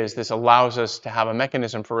idea is this allows us to have a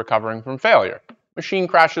mechanism for recovering from failure. Machine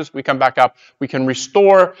crashes, we come back up, we can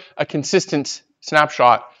restore a consistent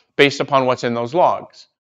snapshot based upon what's in those logs.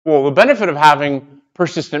 Well, the benefit of having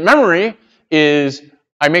persistent memory is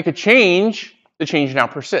I make a change, the change now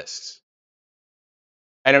persists.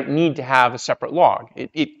 I don't need to have a separate log.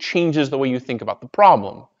 It changes the way you think about the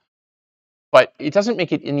problem. But it doesn't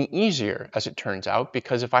make it any easier, as it turns out,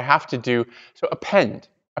 because if I have to do, so append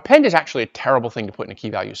is actually a terrible thing to put in a key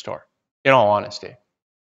value store, in all honesty.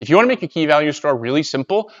 If you want to make a key value store really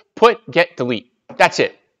simple, put get delete. That's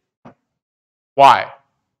it. Why?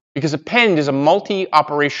 Because append is a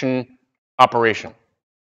multi-operation operation.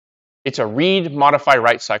 It's a read, modify,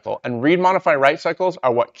 write cycle. And read, modify, write cycles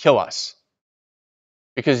are what kill us.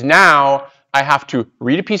 Because now I have to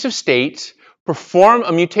read a piece of state, perform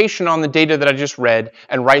a mutation on the data that I just read,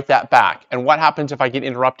 and write that back. And what happens if I get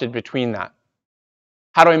interrupted between that?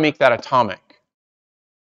 How do I make that atomic?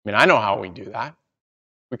 I mean, I know how we do that.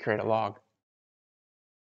 We create a log.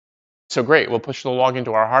 So great, we'll push the log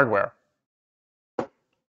into our hardware.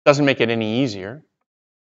 Doesn't make it any easier.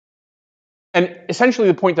 And essentially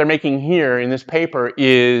the point they're making here in this paper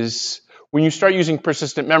is when you start using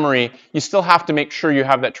persistent memory, you still have to make sure you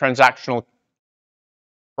have that transactional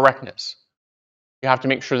correctness. You have to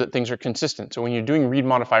make sure that things are consistent. So when you're doing read,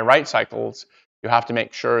 modify, write cycles, you have to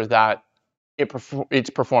make sure that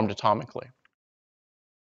it's performed atomically.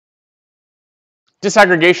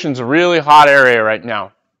 Disaggregation is a really hot area right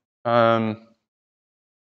now. The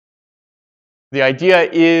idea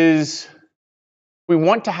is we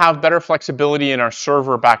want to have better flexibility in our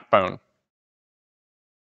server backbone.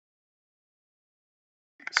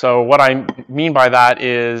 So what I mean by that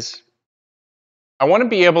is I want to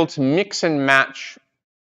be able to mix and match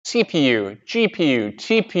CPU, GPU,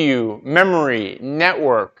 TPU, memory,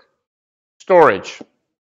 network, storage.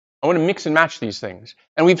 I want to mix and match these things.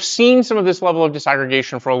 And we've seen some of this level of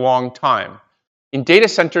disaggregation for a long time. In data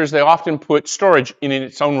centers, they often put storage in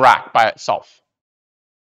its own rack by itself.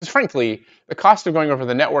 Because frankly, the cost of going over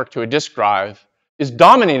the network to a disk drive is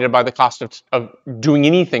dominated by the cost of doing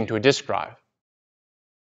anything to a disk drive.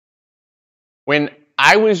 When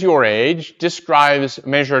I was your age, disk drives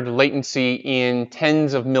measured latency in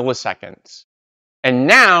tens of milliseconds. And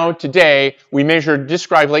now, today, we measure disk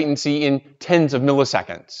drive latency in tens of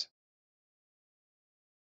milliseconds.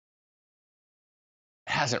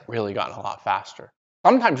 It hasn't really gotten a lot faster.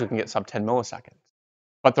 Sometimes we can get sub 10 milliseconds.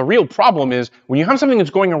 But the real problem is when you have something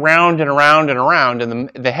that's going around and around and around and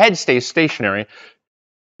the head stays stationary,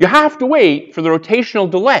 you have to wait for the rotational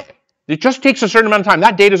delay. It just takes a certain amount of time.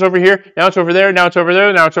 That data's over here, now it's over there, now it's over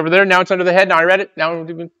there, now it's over there, now it's under the head, now I read it, now...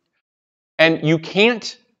 And you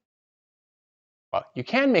can't, well, you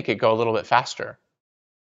can make it go a little bit faster.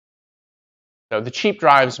 So the cheap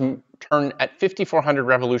drives turn at 5,400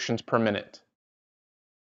 revolutions per minute.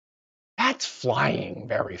 That's flying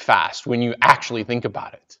very fast when you actually think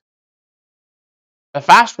about it. The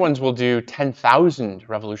fast ones will do 10,000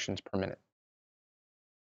 revolutions per minute,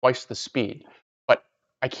 twice the speed. But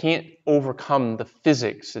I can't overcome the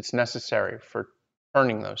physics that's necessary for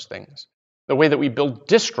turning those things. The way that we build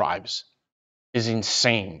disk drives is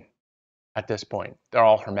insane at this point. They're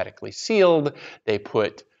all hermetically sealed. They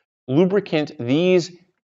put lubricant. These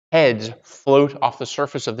heads float off the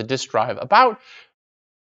surface of the disk drive about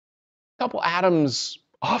a couple atoms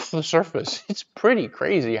off the surface. It's pretty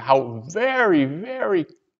crazy how very, very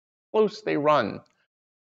close they run.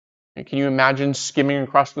 Can you imagine skimming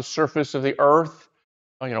across the surface of the Earth?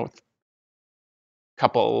 You know, a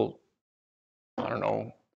couple, I don't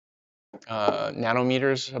know,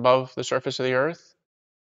 nanometers above the surface of the Earth?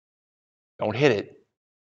 Don't hit it,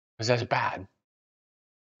 because that's bad.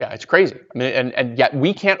 Yeah, it's crazy. I mean, and yet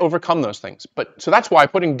we can't overcome those things. But so that's why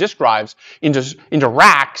putting disk drives into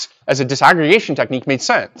racks as a disaggregation technique made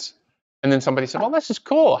sense. And then somebody said, well, this is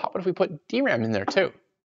cool. How about if we put DRAM in there too?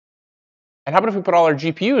 And how about if we put all our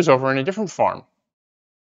GPUs over in a different farm?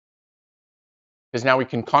 Because now we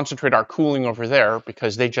can concentrate our cooling over there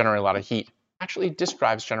because they generate a lot of heat. Actually, disk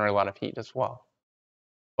drives generate a lot of heat as well.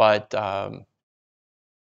 But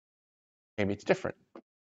maybe it's different.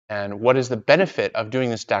 And what is the benefit of doing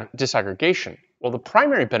this disaggregation? Well, the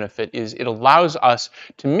primary benefit is it allows us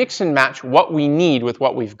to mix and match what we need with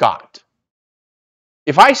what we've got.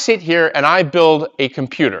 If I sit here and I build a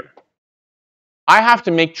computer, I have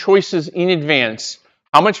to make choices in advance.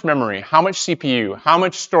 How much memory, how much CPU, how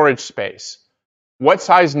much storage space, what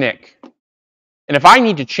size NIC. And if I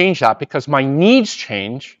need to change that because my needs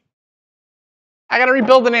change, I got to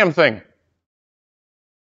rebuild the damn thing.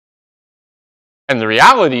 And the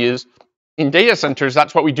reality is, in data centers,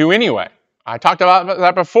 that's what we do anyway. I talked about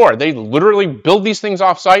that before. They literally build these things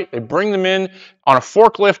off-site. They bring them in on a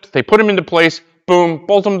forklift. They put them into place. Boom,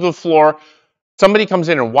 bolt them to the floor. Somebody comes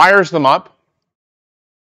in and wires them up.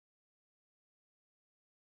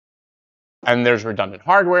 And there's redundant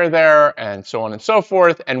hardware there, and so on and so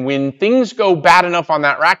forth. And when things go bad enough on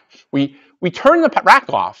that rack, we turn the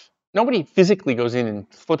rack off. Nobody physically goes in and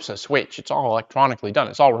flips a switch. It's all electronically done.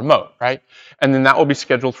 It's all remote, right? And then that will be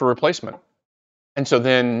scheduled for replacement. And so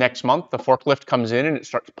then next month, the forklift comes in and it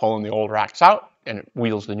starts pulling the old racks out, and it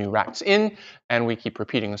wheels the new racks in, and we keep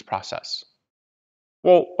repeating this process.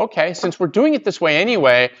 Well, okay, since we're doing it this way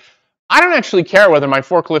anyway, I don't actually care whether my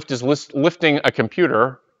forklift is lifting a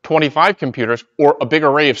computer, 25 computers, or a big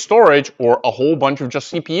array of storage, or a whole bunch of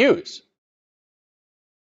just CPUs.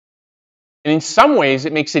 And in some ways,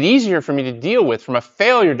 it makes it easier for me to deal with from a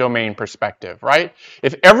failure domain perspective, right?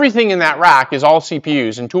 If everything in that rack is all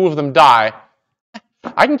CPUs and 2 of them die,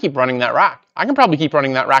 I can keep running that rack. I can probably keep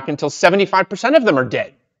running that rack until 75% of them are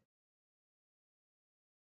dead.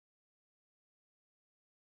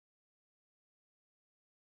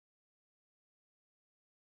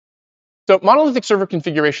 So monolithic server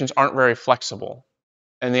configurations aren't very flexible.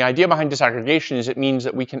 And the idea behind disaggregation is it means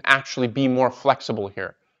that we can actually be more flexible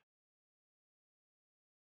here.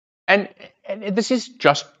 And this is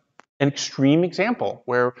just an extreme example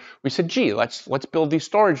where we said, gee, let's build these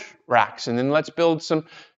storage racks, and then let's build some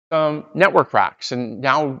network racks. And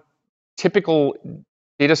now typical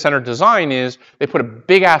data center design is they put a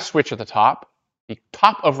big ass switch at the top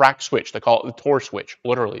of rack switch. They call it the Tor switch,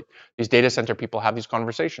 literally. These data center people have these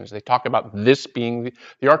conversations. They talk about this being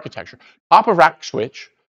the architecture. Top of rack switch,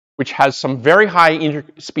 which has some very high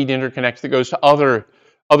speed interconnect that goes to other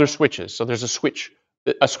switches. So there's a switch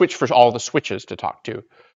for all the switches to talk to,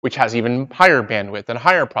 which has even higher bandwidth and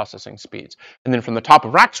higher processing speeds. And then from the top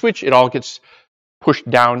of rack switch, it all gets pushed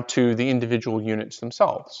down to the individual units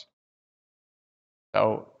themselves.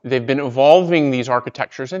 So they've been evolving these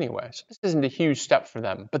architectures anyway. So this isn't a huge step for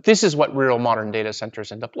them, but this is what real modern data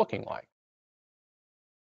centers end up looking like.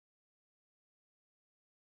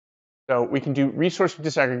 So we can do resource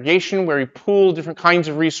disaggregation where we pool different kinds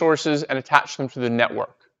of resources and attach them to the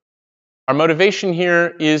network. Our motivation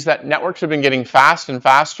here is that networks have been getting fast and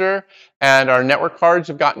faster, and our network cards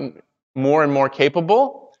have gotten more and more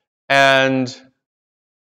capable. And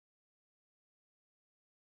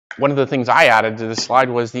one of the things I added to this slide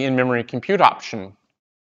was the in-memory compute option.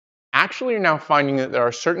 Actually, you're now finding that there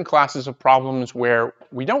are certain classes of problems where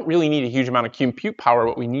we don't really need a huge amount of compute power.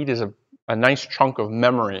 What we need is a nice chunk of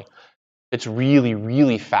memory that's really,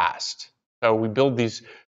 really fast. So we build these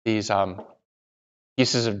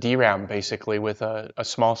pieces of DRAM basically with a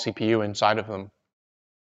small CPU inside of them.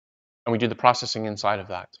 And we do the processing inside of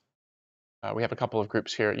that. We have a couple of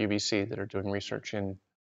groups here at UBC that are doing research in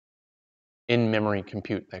memory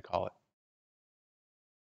compute, they call it.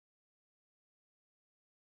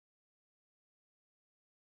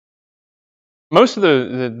 Most of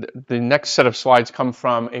the next set of slides come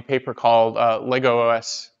from a paper called Lego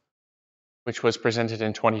OS, which was presented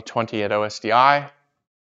in 2020 at OSDI.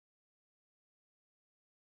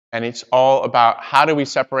 And it's all about how do we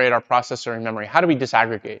separate our processor and memory? How do we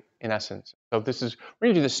disaggregate, in essence? So we're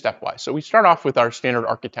going to do this stepwise. So we start off with our standard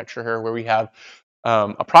architecture here, where we have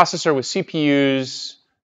a processor with CPUs,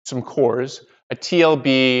 some cores, a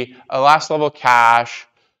TLB, a last level cache,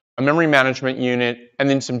 a memory management unit, and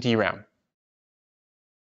then some DRAM.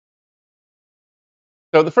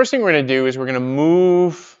 So the first thing we're going to do is we're going to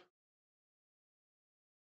move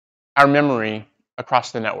our memory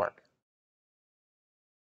across the network.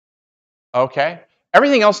 Okay,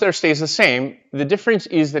 everything else there stays the same. The difference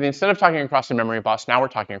is that instead of talking across the memory bus, now we're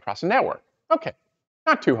talking across a network. Okay,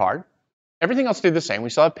 not too hard. Everything else stayed the same. We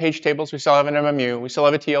still have page tables, we still have an MMU, we still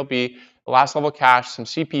have a TLB, a last level cache, some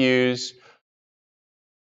CPUs.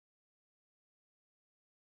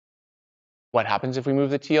 What happens if we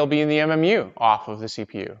move the TLB and the MMU off of the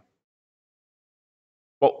CPU?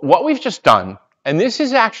 Well, what we've just done, and this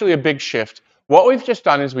is actually a big shift, what we've just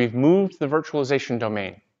done is we've moved the virtualization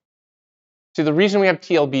domain. See, the reason we have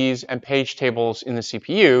TLBs and page tables in the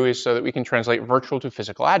CPU is so that we can translate virtual to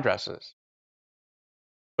physical addresses.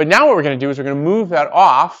 But now what we're going to do is we're going to move that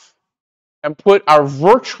off and put our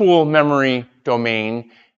virtual memory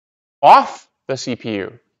domain off the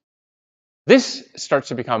CPU. This starts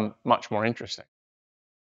to become much more interesting.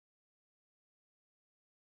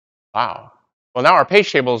 Wow. Well, now our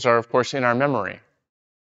page tables are, of course, in our memory.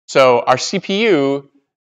 So our CPU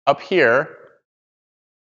up here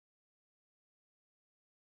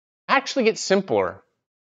actually gets simpler.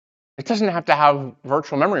 It doesn't have to have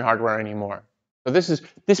virtual memory hardware anymore. So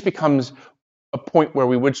this becomes a point where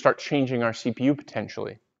we would start changing our CPU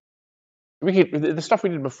potentially. The stuff we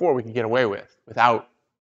did before we could get away with without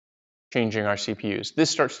changing our CPUs. This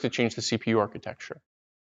starts to change the CPU architecture.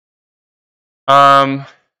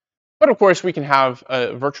 But of course, we can have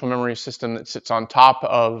a virtual memory system that sits on top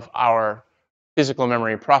of our physical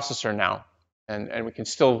memory processor now, and we can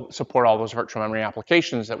still support all those virtual memory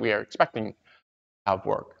applications that we are expecting to have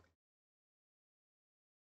work.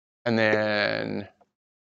 And then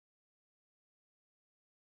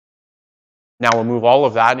now we'll move all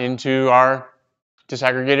of that into our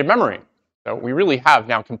disaggregated memory. So we really have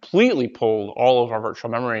now completely pulled all of our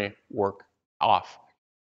virtual memory work off.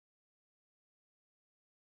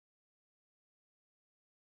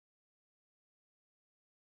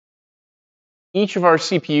 Each of our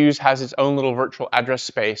CPUs has its own little virtual address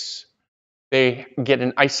space. They get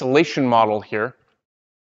an isolation model here.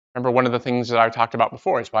 Remember, one of the things that I talked about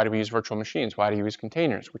before is why do we use virtual machines? Why do we use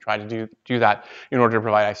containers? We try to do that in order to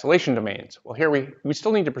provide isolation domains. Well, here we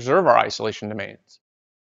still need to preserve our isolation domains.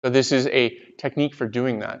 So this is a technique for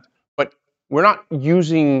doing that. But we're not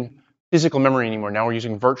using physical memory anymore. Now we're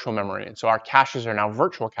using virtual memory. And so our caches are now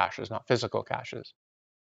virtual caches, not physical caches.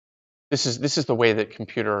 This is the way that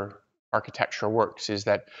computer architecture works, is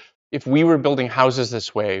that if we were building houses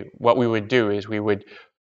this way, what we would do is we would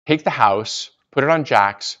take the house, put it on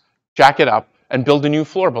jacks, jack it up, and build a new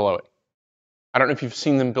floor below it. I don't know if you've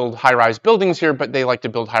seen them build high-rise buildings here, but they like to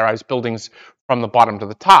build high-rise buildings from the bottom to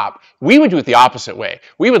the top. We would do it the opposite way.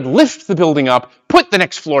 We would lift the building up, put the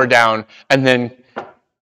next floor down, and then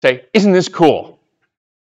say, isn't this cool?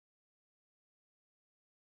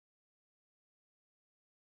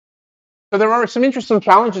 So there are some interesting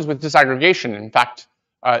challenges with disaggregation. In fact,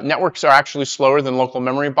 networks are actually slower than local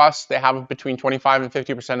memory bus. They have between 25 and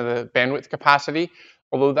 50% of the bandwidth capacity,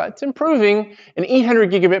 although that's improving. An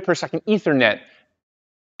 800 gigabit per second Ethernet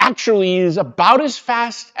actually is about as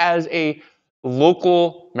fast as a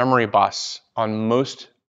local memory bus on most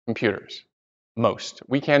computers. Most.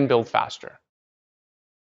 We can build faster.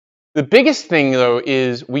 The biggest thing, though,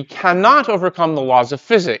 is we cannot overcome the laws of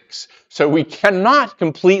physics. So we cannot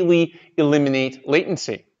completely eliminate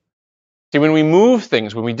latency. See, when we move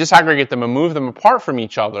things, when we disaggregate them and move them apart from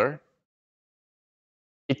each other,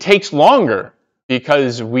 it takes longer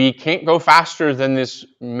because we can't go faster than this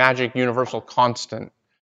magic universal constant,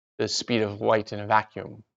 the speed of light in a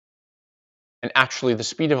vacuum. And actually, the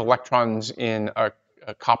speed of electrons in a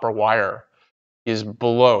copper wire is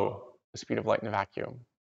below the speed of light in a vacuum.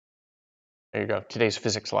 There you go, today's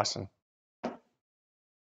physics lesson.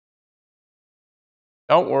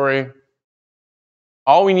 Don't worry.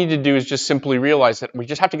 All we need to do is just simply realize that we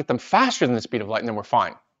just have to get them faster than the speed of light, and then we're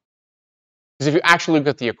fine. Because if you actually look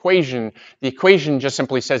at the equation just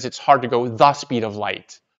simply says it's hard to go the speed of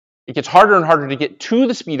light. It gets harder and harder to get to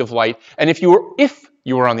the speed of light, and if you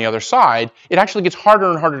were on the other side, it actually gets harder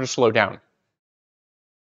and harder to slow down.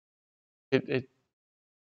 This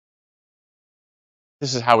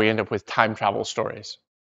is how we end up with time travel stories.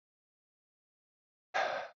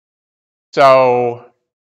 So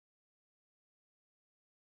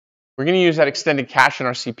we're going to use that extended cache in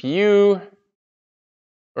our CPU.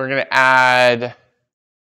 We're going to add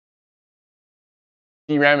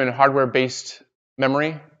DRAM and hardware-based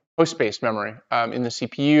memory, host-based memory in the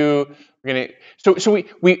CPU. So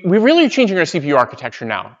we really are changing our CPU architecture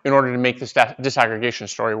now in order to make this disaggregation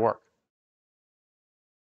story work.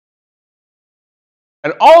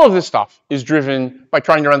 And all of this stuff is driven by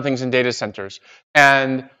trying to run things in data centers.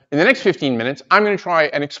 And in the next 15 minutes, I'm going to try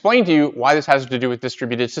and explain to you why this has to do with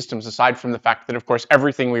distributed systems, aside from the fact that, of course,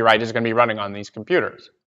 everything we write is going to be running on these computers.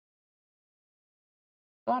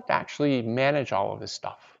 We'll have to actually manage all of this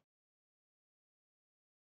stuff.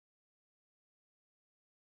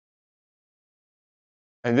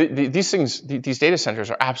 And these data centers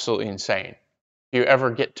are absolutely insane. If you ever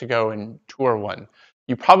get to go and tour one,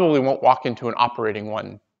 you probably won't walk into an operating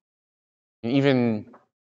one. Even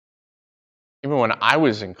when I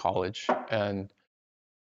was in college, and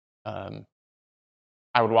I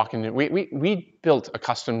would walk into, we built a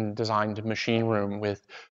custom designed machine room with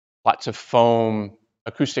lots of foam,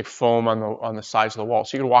 acoustic foam on the sides of the wall.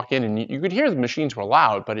 So you could walk in and you could hear the machines were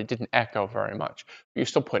loud, but it didn't echo very much. You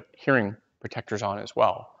still put hearing protectors on as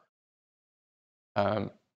well. And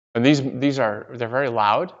they're very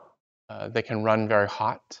loud. They can run very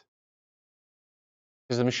hot,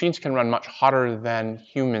 because the machines can run much hotter than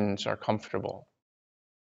humans are comfortable.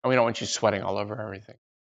 And we don't want you sweating all over everything.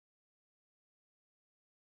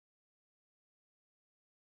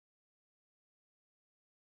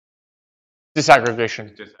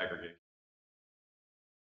 Disaggregation.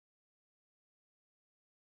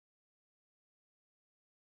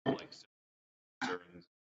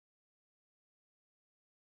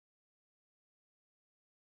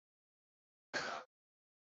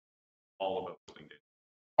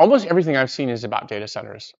 Almost everything I've seen is about data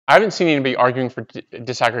centers. I haven't seen anybody arguing for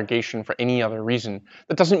disaggregation for any other reason.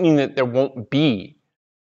 That doesn't mean that there won't be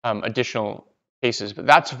additional cases, but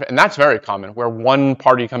that's very common, where one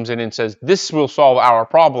party comes in and says, this will solve our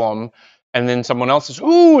problem, and then someone else says,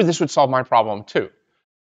 ooh, this would solve my problem too.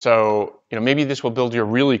 So, maybe this will build you a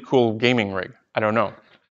really cool gaming rig. I don't know.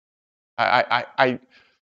 I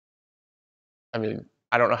mean,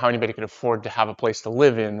 I don't know how anybody could afford to have a place to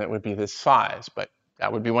live in that would be this size, but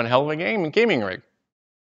that would be one hell of a gaming rig.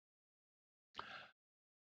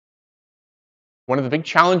 One of the big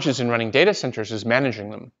challenges in running data centers is managing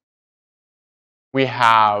them. We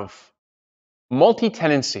have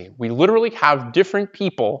multi-tenancy. We literally have different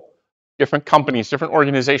people, different companies, different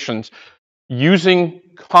organizations using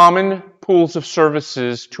common pools of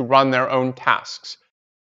services to run their own tasks.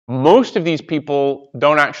 Most of these people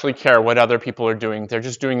don't actually care what other people are doing. They're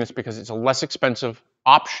just doing this because it's a less expensive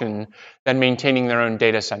option than maintaining their own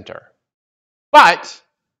data center. But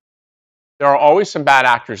there are always some bad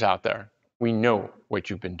actors out there. We know what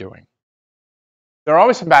you've been doing. There are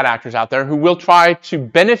always some bad actors out there who will try to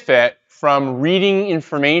benefit from reading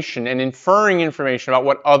information and inferring information about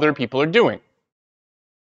what other people are doing.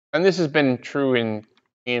 And this has been true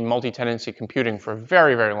in multi-tenancy computing for a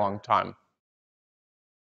very, very long time.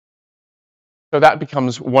 So that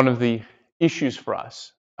becomes one of the issues for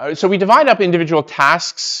us. So we divide up individual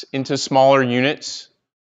tasks into smaller units.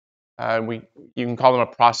 You can call them a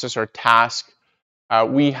process or a task.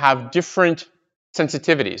 We have different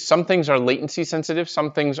sensitivities. Some things are latency sensitive,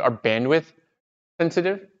 some things are bandwidth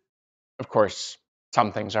sensitive. Of course,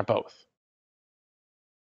 some things are both.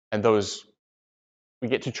 And those we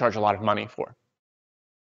get to charge a lot of money for.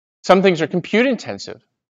 Some things are compute intensive.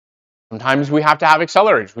 Sometimes we have to have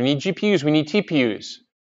accelerators. We need GPUs, we need TPUs.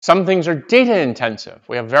 Some things are data intensive.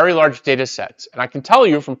 We have very large data sets. And I can tell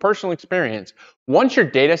you from personal experience, once your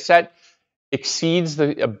data set exceeds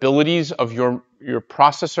the abilities of your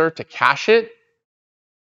processor to cache it,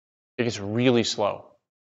 it gets really slow,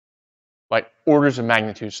 like orders of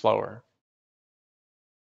magnitude slower.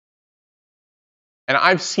 And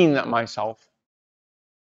I've seen that myself.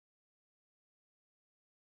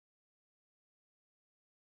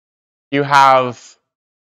 You have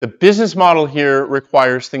the business model here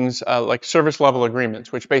requires things like service level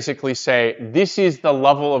agreements, which basically say, this is the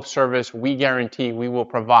level of service we guarantee we will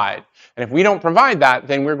provide. And if we don't provide that,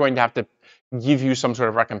 then we're going to have to give you some sort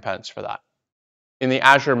of recompense for that. In the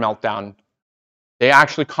Azure meltdown, they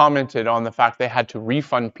actually commented on the fact they had to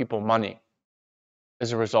refund people money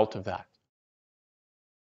as a result of that.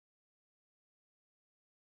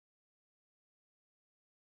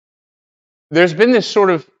 There's been this sort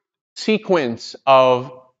of sequence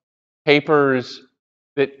of papers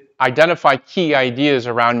that identify key ideas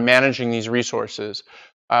around managing these resources.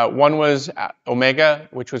 One was Omega,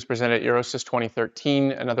 which was presented at Eurosys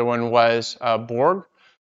 2013. Another one was Borg,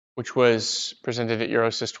 which was presented at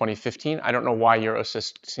Eurosys 2015. I don't know why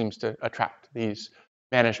Eurosys seems to attract these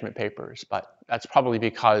management papers, but that's probably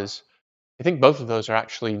because I think both of those are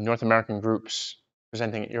actually North American groups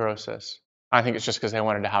presenting at Eurosys. I think it's just because they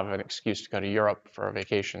wanted to have an excuse to go to Europe for a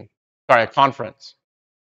vacation. Sorry, a conference.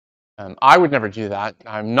 I would never do that.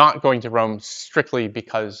 I'm not going to Rome strictly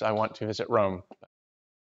because I want to visit Rome.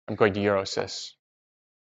 I'm going to Eurosys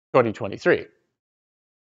 2023.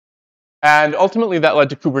 And ultimately that led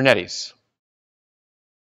to Kubernetes,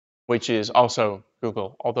 which is also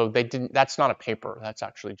Google, although they didn't, that's not a paper, that's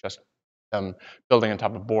actually just building on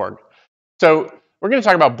top of Borg. So we're going to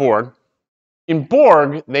talk about Borg. In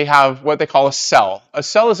Borg, they have what they call a cell. A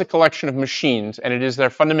cell is a collection of machines, and it is their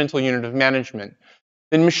fundamental unit of management.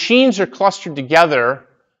 Then machines are clustered together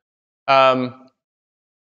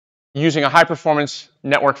using a high-performance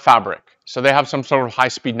network fabric. So they have some sort of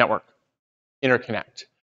high-speed network interconnect.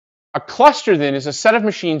 A cluster then is a set of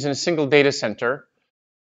machines in a single data center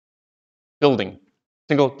building,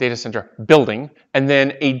 and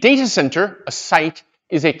then a data center, a site,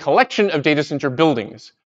 is a collection of data center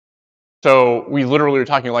buildings. So we literally are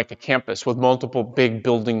talking like a campus with multiple big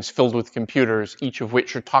buildings filled with computers, each of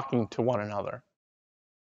which are talking to one another.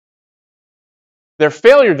 Their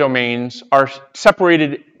failure domains are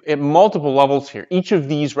separated at multiple levels here. Each of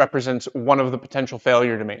these represents one of the potential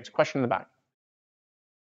failure domains. Question in the back.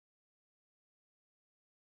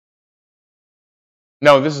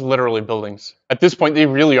 No, this is literally buildings. At this point, they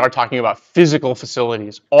really are talking about physical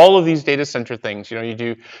facilities. All of these data center things, you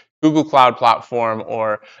do Google Cloud Platform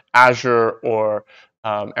or Azure or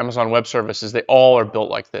Amazon Web Services, they all are built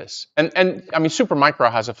like this. And I mean,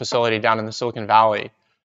 Supermicro has a facility down in the Silicon Valley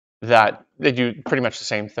that they do pretty much the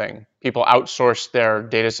same thing. People outsource their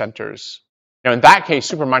data centers. Now, in that case,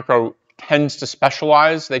 Supermicro tends to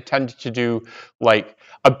specialize. They tend to do, like,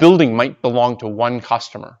 a building might belong to one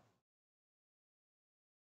customer.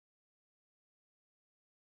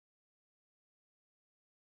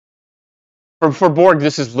 For Borg,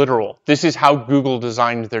 this is literal. This is how Google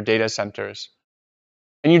designed their data centers.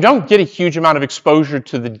 And you don't get a huge amount of exposure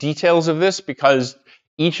to the details of this because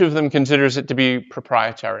each of them considers it to be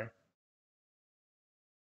proprietary.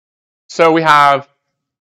 So we have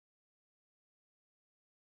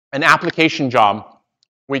an application job,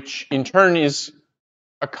 which in turn is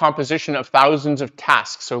a composition of thousands of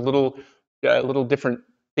tasks, so little different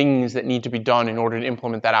things that need to be done in order to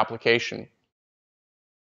implement that application.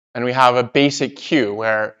 And we have a basic queue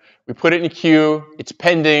where we put it in a queue, it's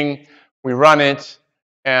pending, we run it,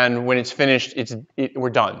 and when it's finished, we're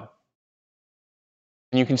done.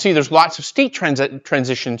 And you can see there's lots of state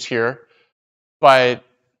transitions here, but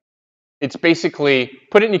it's basically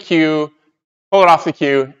put it in a queue, pull it off the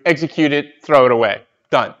queue, execute it, throw it away.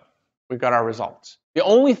 Done. We've got our results. The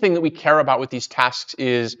only thing that we care about with these tasks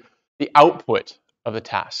is the output of the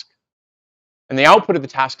task. And the output of the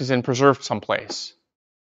task is then preserved someplace.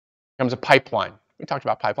 It becomes a pipeline. We talked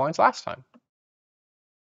about pipelines last time.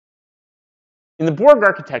 In the Borg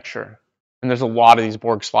architecture, and there's a lot of these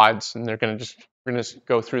Borg slides, and we're going to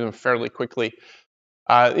go through them fairly quickly.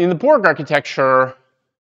 In the Borg architecture,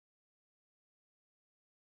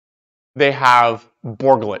 they have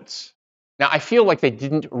Borglets. Now, I feel like they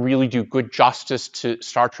didn't really do good justice to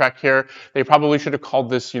Star Trek here. They probably should have called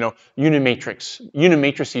this,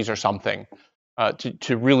 unimatrices or something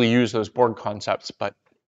to really use those Borg concepts, but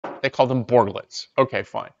they call them Borglets. Okay,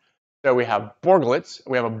 fine. So we have Borglets.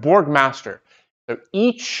 We have a Borg master. So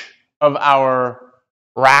each of our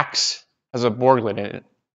racks has a Borglet in it.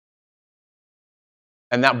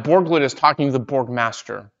 And that Borglet is talking to the Borg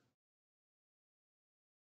master.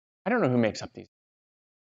 I don't know who makes up these.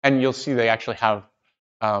 And you'll see they actually have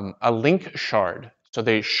a link shard. So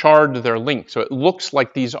they shard their link. So it looks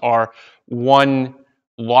like these are one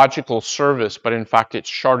logical service, but in fact it's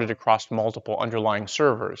sharded across multiple underlying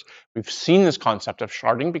servers. We've seen this concept of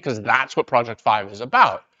sharding because that's what Project 5 is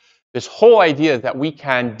about. This whole idea that we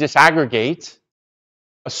can disaggregate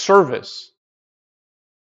a service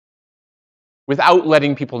without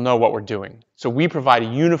letting people know what we're doing. So we provide a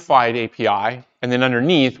unified API, and then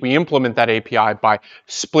underneath, we implement that API by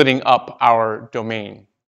splitting up our domain.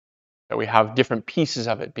 So we have different pieces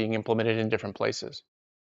of it being implemented in different places.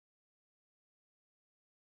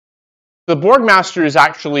 The Borg master is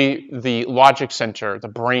actually the logic center, the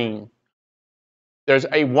brain. There's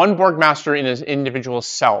one Borg master in an individual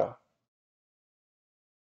cell.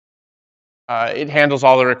 It handles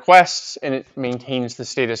all the requests, and it maintains the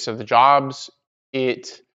status of the jobs. The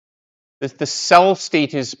cell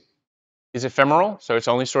state is ephemeral, so it's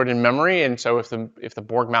only stored in memory, and so if the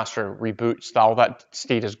Borg master reboots, all that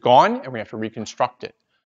state is gone, and we have to reconstruct it.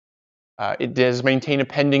 It does maintain a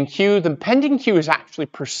pending queue. The pending queue is actually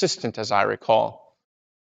persistent, as I recall.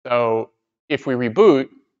 So if we reboot,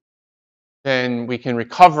 then we can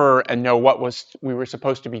recover and know what we were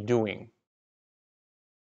supposed to be doing.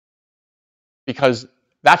 Because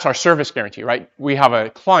that's our service guarantee, right? We have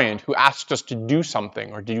a client who asks us to do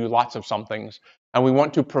something or to do lots of somethings, and we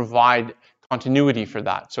want to provide continuity for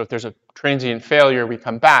that. So if there's a transient failure, we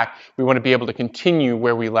come back, we want to be able to continue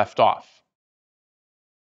where we left off.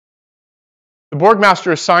 The Borg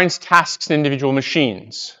master assigns tasks to individual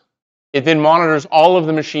machines. It then monitors all of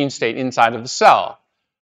the machine state inside of the cell.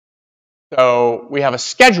 So we have a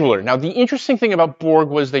scheduler. Now, the interesting thing about Borg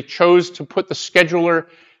was they chose to put the scheduler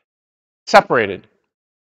separated.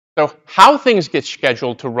 So how things get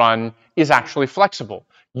scheduled to run is actually flexible.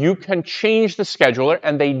 You can change the scheduler,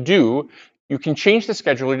 and they do. You can change the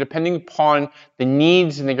scheduler depending upon the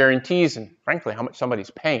needs and the guarantees and, frankly, how much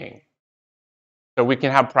somebody's paying. So we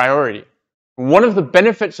can have priority. One of the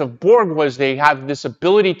benefits of Borg was they have this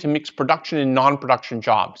ability to mix production and non-production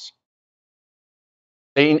jobs.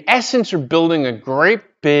 They, in essence, are building a great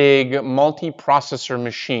big multi-processor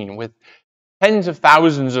machine with tens of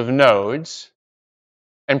thousands of nodes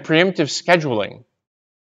and preemptive scheduling.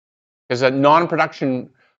 Because at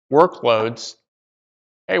non-production workloads,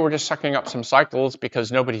 hey, we're just sucking up some cycles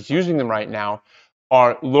because nobody's using them right now,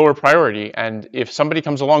 are lower priority. And if somebody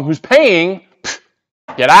comes along who's paying,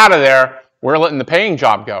 get out of there. We're letting the paying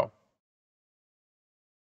job go.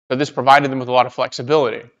 So this provided them with a lot of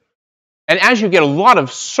flexibility. And as you get a lot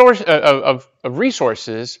of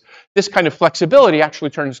resources, this kind of flexibility actually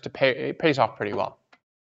pays off pretty well.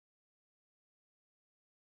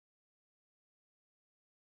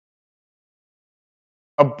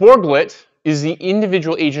 A Borglet is the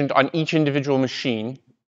individual agent on each individual machine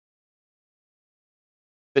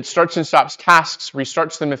that starts and stops tasks,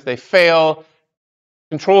 restarts them if they fail,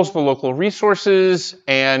 controls the local resources,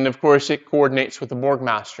 and of course it coordinates with the Borg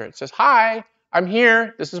master. It says, hi, I'm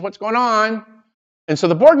here, this is what's going on. And so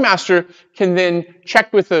the Borg master can then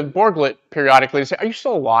check with the Borglet periodically to say, are you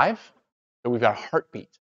still alive? So we've got a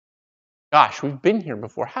heartbeat. Gosh, we've been here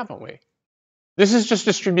before, haven't we? This is just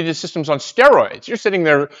distributed systems on steroids. You're sitting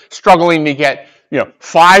there struggling to get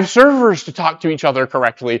 5 servers to talk to each other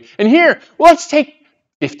correctly. And here, well, let's take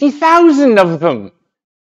 50,000 of them.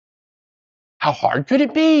 How hard could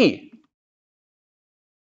it be?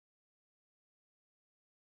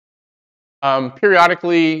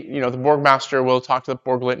 Periodically, the Borg master will talk to the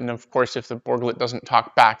Borglet, and of course, if the Borglet doesn't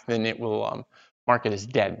talk back, then it will mark it as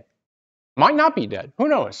dead. Might not be dead, who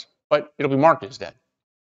knows? But it'll be marked as dead.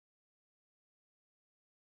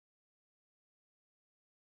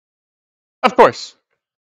 Of course.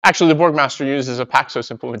 Actually, the Borg master uses a Paxos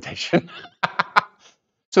implementation.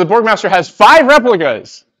 So the Borg master has 5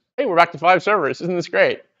 replicas. Hey, we're back to 5 servers. Isn't this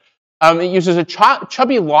great? It uses a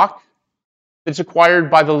chubby lock that's acquired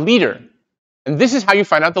by the leader. And this is how you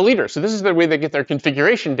find out the leader. So this is the way they get their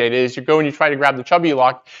configuration data, is you go and you try to grab the chubby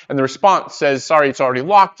lock, and the response says, sorry, it's already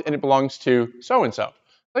locked, and it belongs to so-and-so.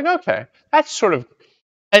 Like, okay, that's sort of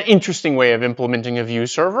an interesting way of implementing a view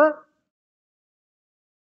server.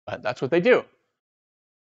 But that's what they do.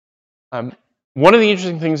 One of the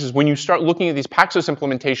interesting things is when you start looking at these Paxos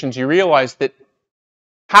implementations, you realize that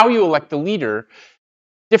how you elect the leader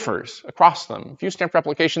differs across them. View stamped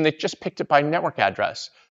replication, they just picked it by network address.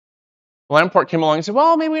 Lamport came along and said,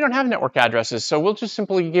 well, maybe we don't have network addresses, so we'll just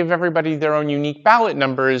simply give everybody their own unique ballot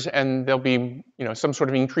numbers, and there'll be some sort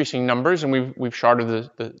of increasing numbers, and we've sharded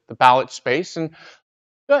the ballot space, and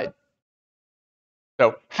good.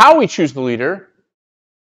 So how we choose the leader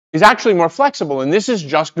is actually more flexible, and this is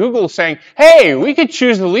just Google saying, hey, we could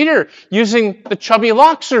choose the leader using the chubby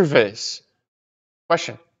lock service.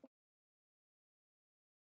 Question?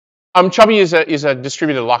 Chubby is a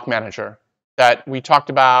distributed lock manager that we talked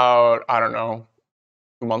about, I don't know,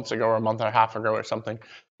 2 months ago or a month and a half ago or something.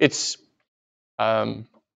 It's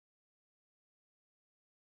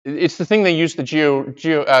the thing they use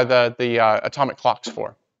the atomic clocks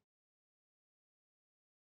for.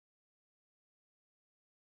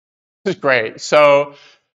 This is great. So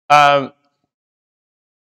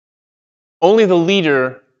only the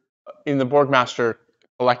leader in the Borg master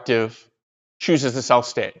collective chooses the cell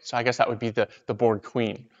state. So I guess that would be the Borg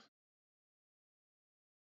queen.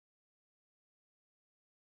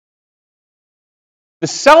 The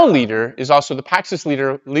cell leader is also the Paxos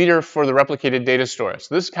leader for the replicated data store.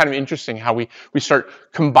 So this is kind of interesting how we start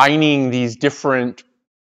combining these different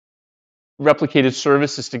replicated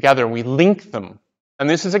services together. We link them. And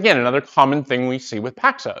this is, again, another common thing we see with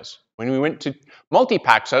Paxos. When we went to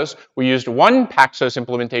multi-Paxos, we used one Paxos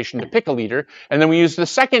implementation to pick a leader, and then we used the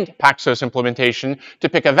second Paxos implementation to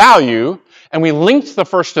pick a value, and we linked the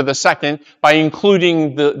first to the second by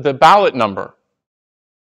including the ballot number.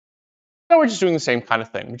 So we're just doing the same kind of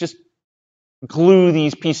thing. We just glue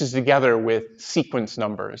these pieces together with sequence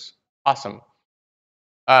numbers. Awesome.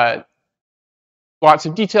 Lots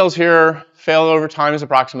of details here. Failover time is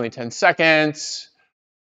approximately 10 seconds.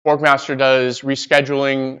 Borgmaster does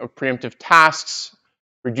rescheduling of preemptive tasks,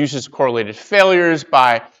 reduces correlated failures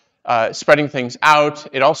by spreading things out.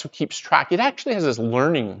 It also keeps track. It actually has this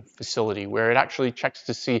learning facility where it actually checks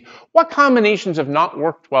to see what combinations have not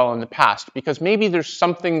worked well in the past, because maybe there's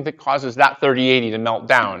something that causes that 3080 to melt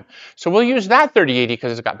down. So we'll use that 3080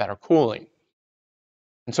 because it's got better cooling.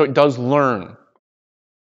 And so it does learn.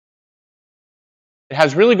 It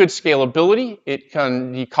has really good scalability. It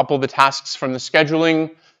can decouple the tasks from the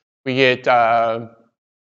scheduling. We get asynchronous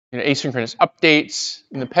updates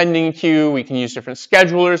in the pending queue. We can use different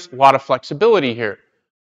schedulers. A lot of flexibility here.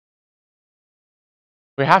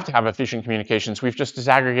 We have to have efficient communications. We've just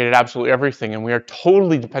disaggregated absolutely everything, and we are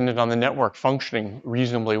totally dependent on the network functioning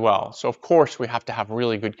reasonably well. So of course, we have to have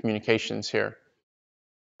really good communications here.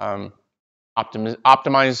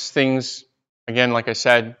 Optimize things. Again, like I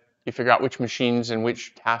said, you figure out which machines and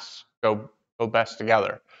which tasks go best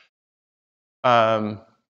together.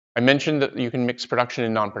 I mentioned that you can mix production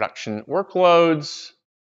and non-production workloads.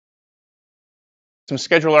 Some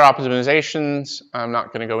scheduler optimizations. I'm not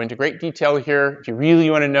going to go into great detail here. If you really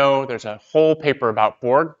want to know, there's a whole paper about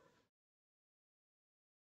Borg.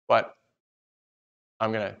 But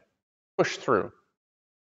I'm going to push through.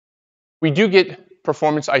 We do get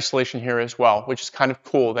performance isolation here as well, which is kind of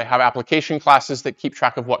cool. They have application classes that keep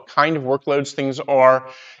track of what kind of workloads things are,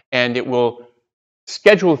 and it will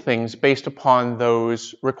schedule things based upon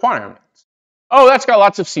those requirements. Oh, that's got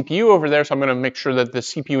lots of CPU over there, so I'm going to make sure that the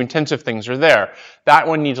CPU intensive things are there. That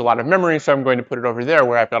one needs a lot of memory, so I'm going to put it over there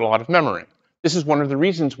where I've got a lot of memory. This is one of the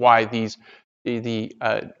reasons why the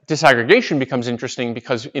disaggregation becomes interesting,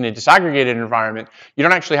 because in a disaggregated environment, you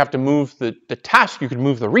don't actually have to move the task, you could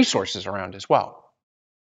move the resources around as well.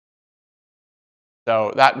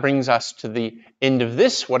 So that brings us to the end of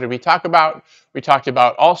this. What did we talk about? We talked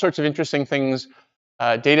about all sorts of interesting things,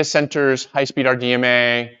 data centers, high-speed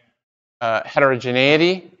RDMA,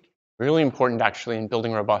 heterogeneity, really important actually in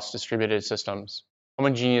building robust distributed systems.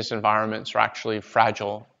 Homogeneous environments are actually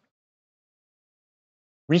fragile.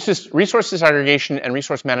 Resource disaggregation and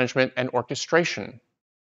resource management and orchestration.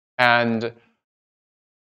 And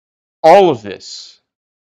all of this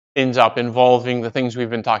ends up involving the things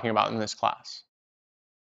we've been talking about in this class.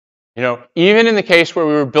 You know, even in the case where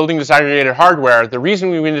we were building disaggregated hardware, the reason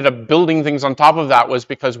we ended up building things on top of that was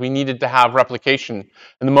because we needed to have replication.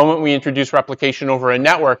 And the moment we introduced replication over a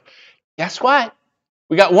network, guess what?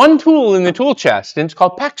 We got one tool in the tool chest, and it's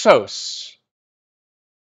called Paxos.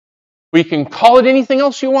 We can call it anything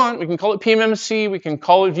else you want. We can call it PMMC, we can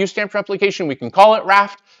call it view stamped replication, we can call it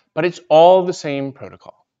Raft, but it's all the same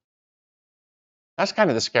protocol. That's kind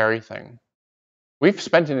of the scary thing. We've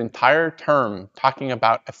spent an entire term talking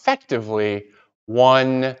about effectively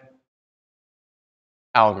one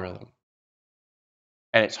algorithm.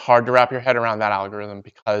 And it's hard to wrap your head around that algorithm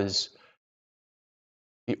because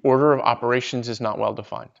the order of operations is not well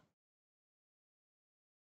defined.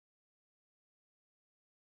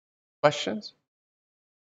 Questions?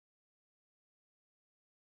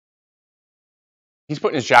 He's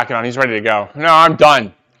putting his jacket on. He's ready to go. No, I'm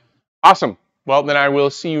done. Awesome. Well, then I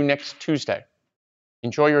will see you next Tuesday.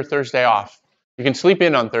 Enjoy your Thursday off. You can sleep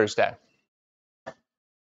in on Thursday.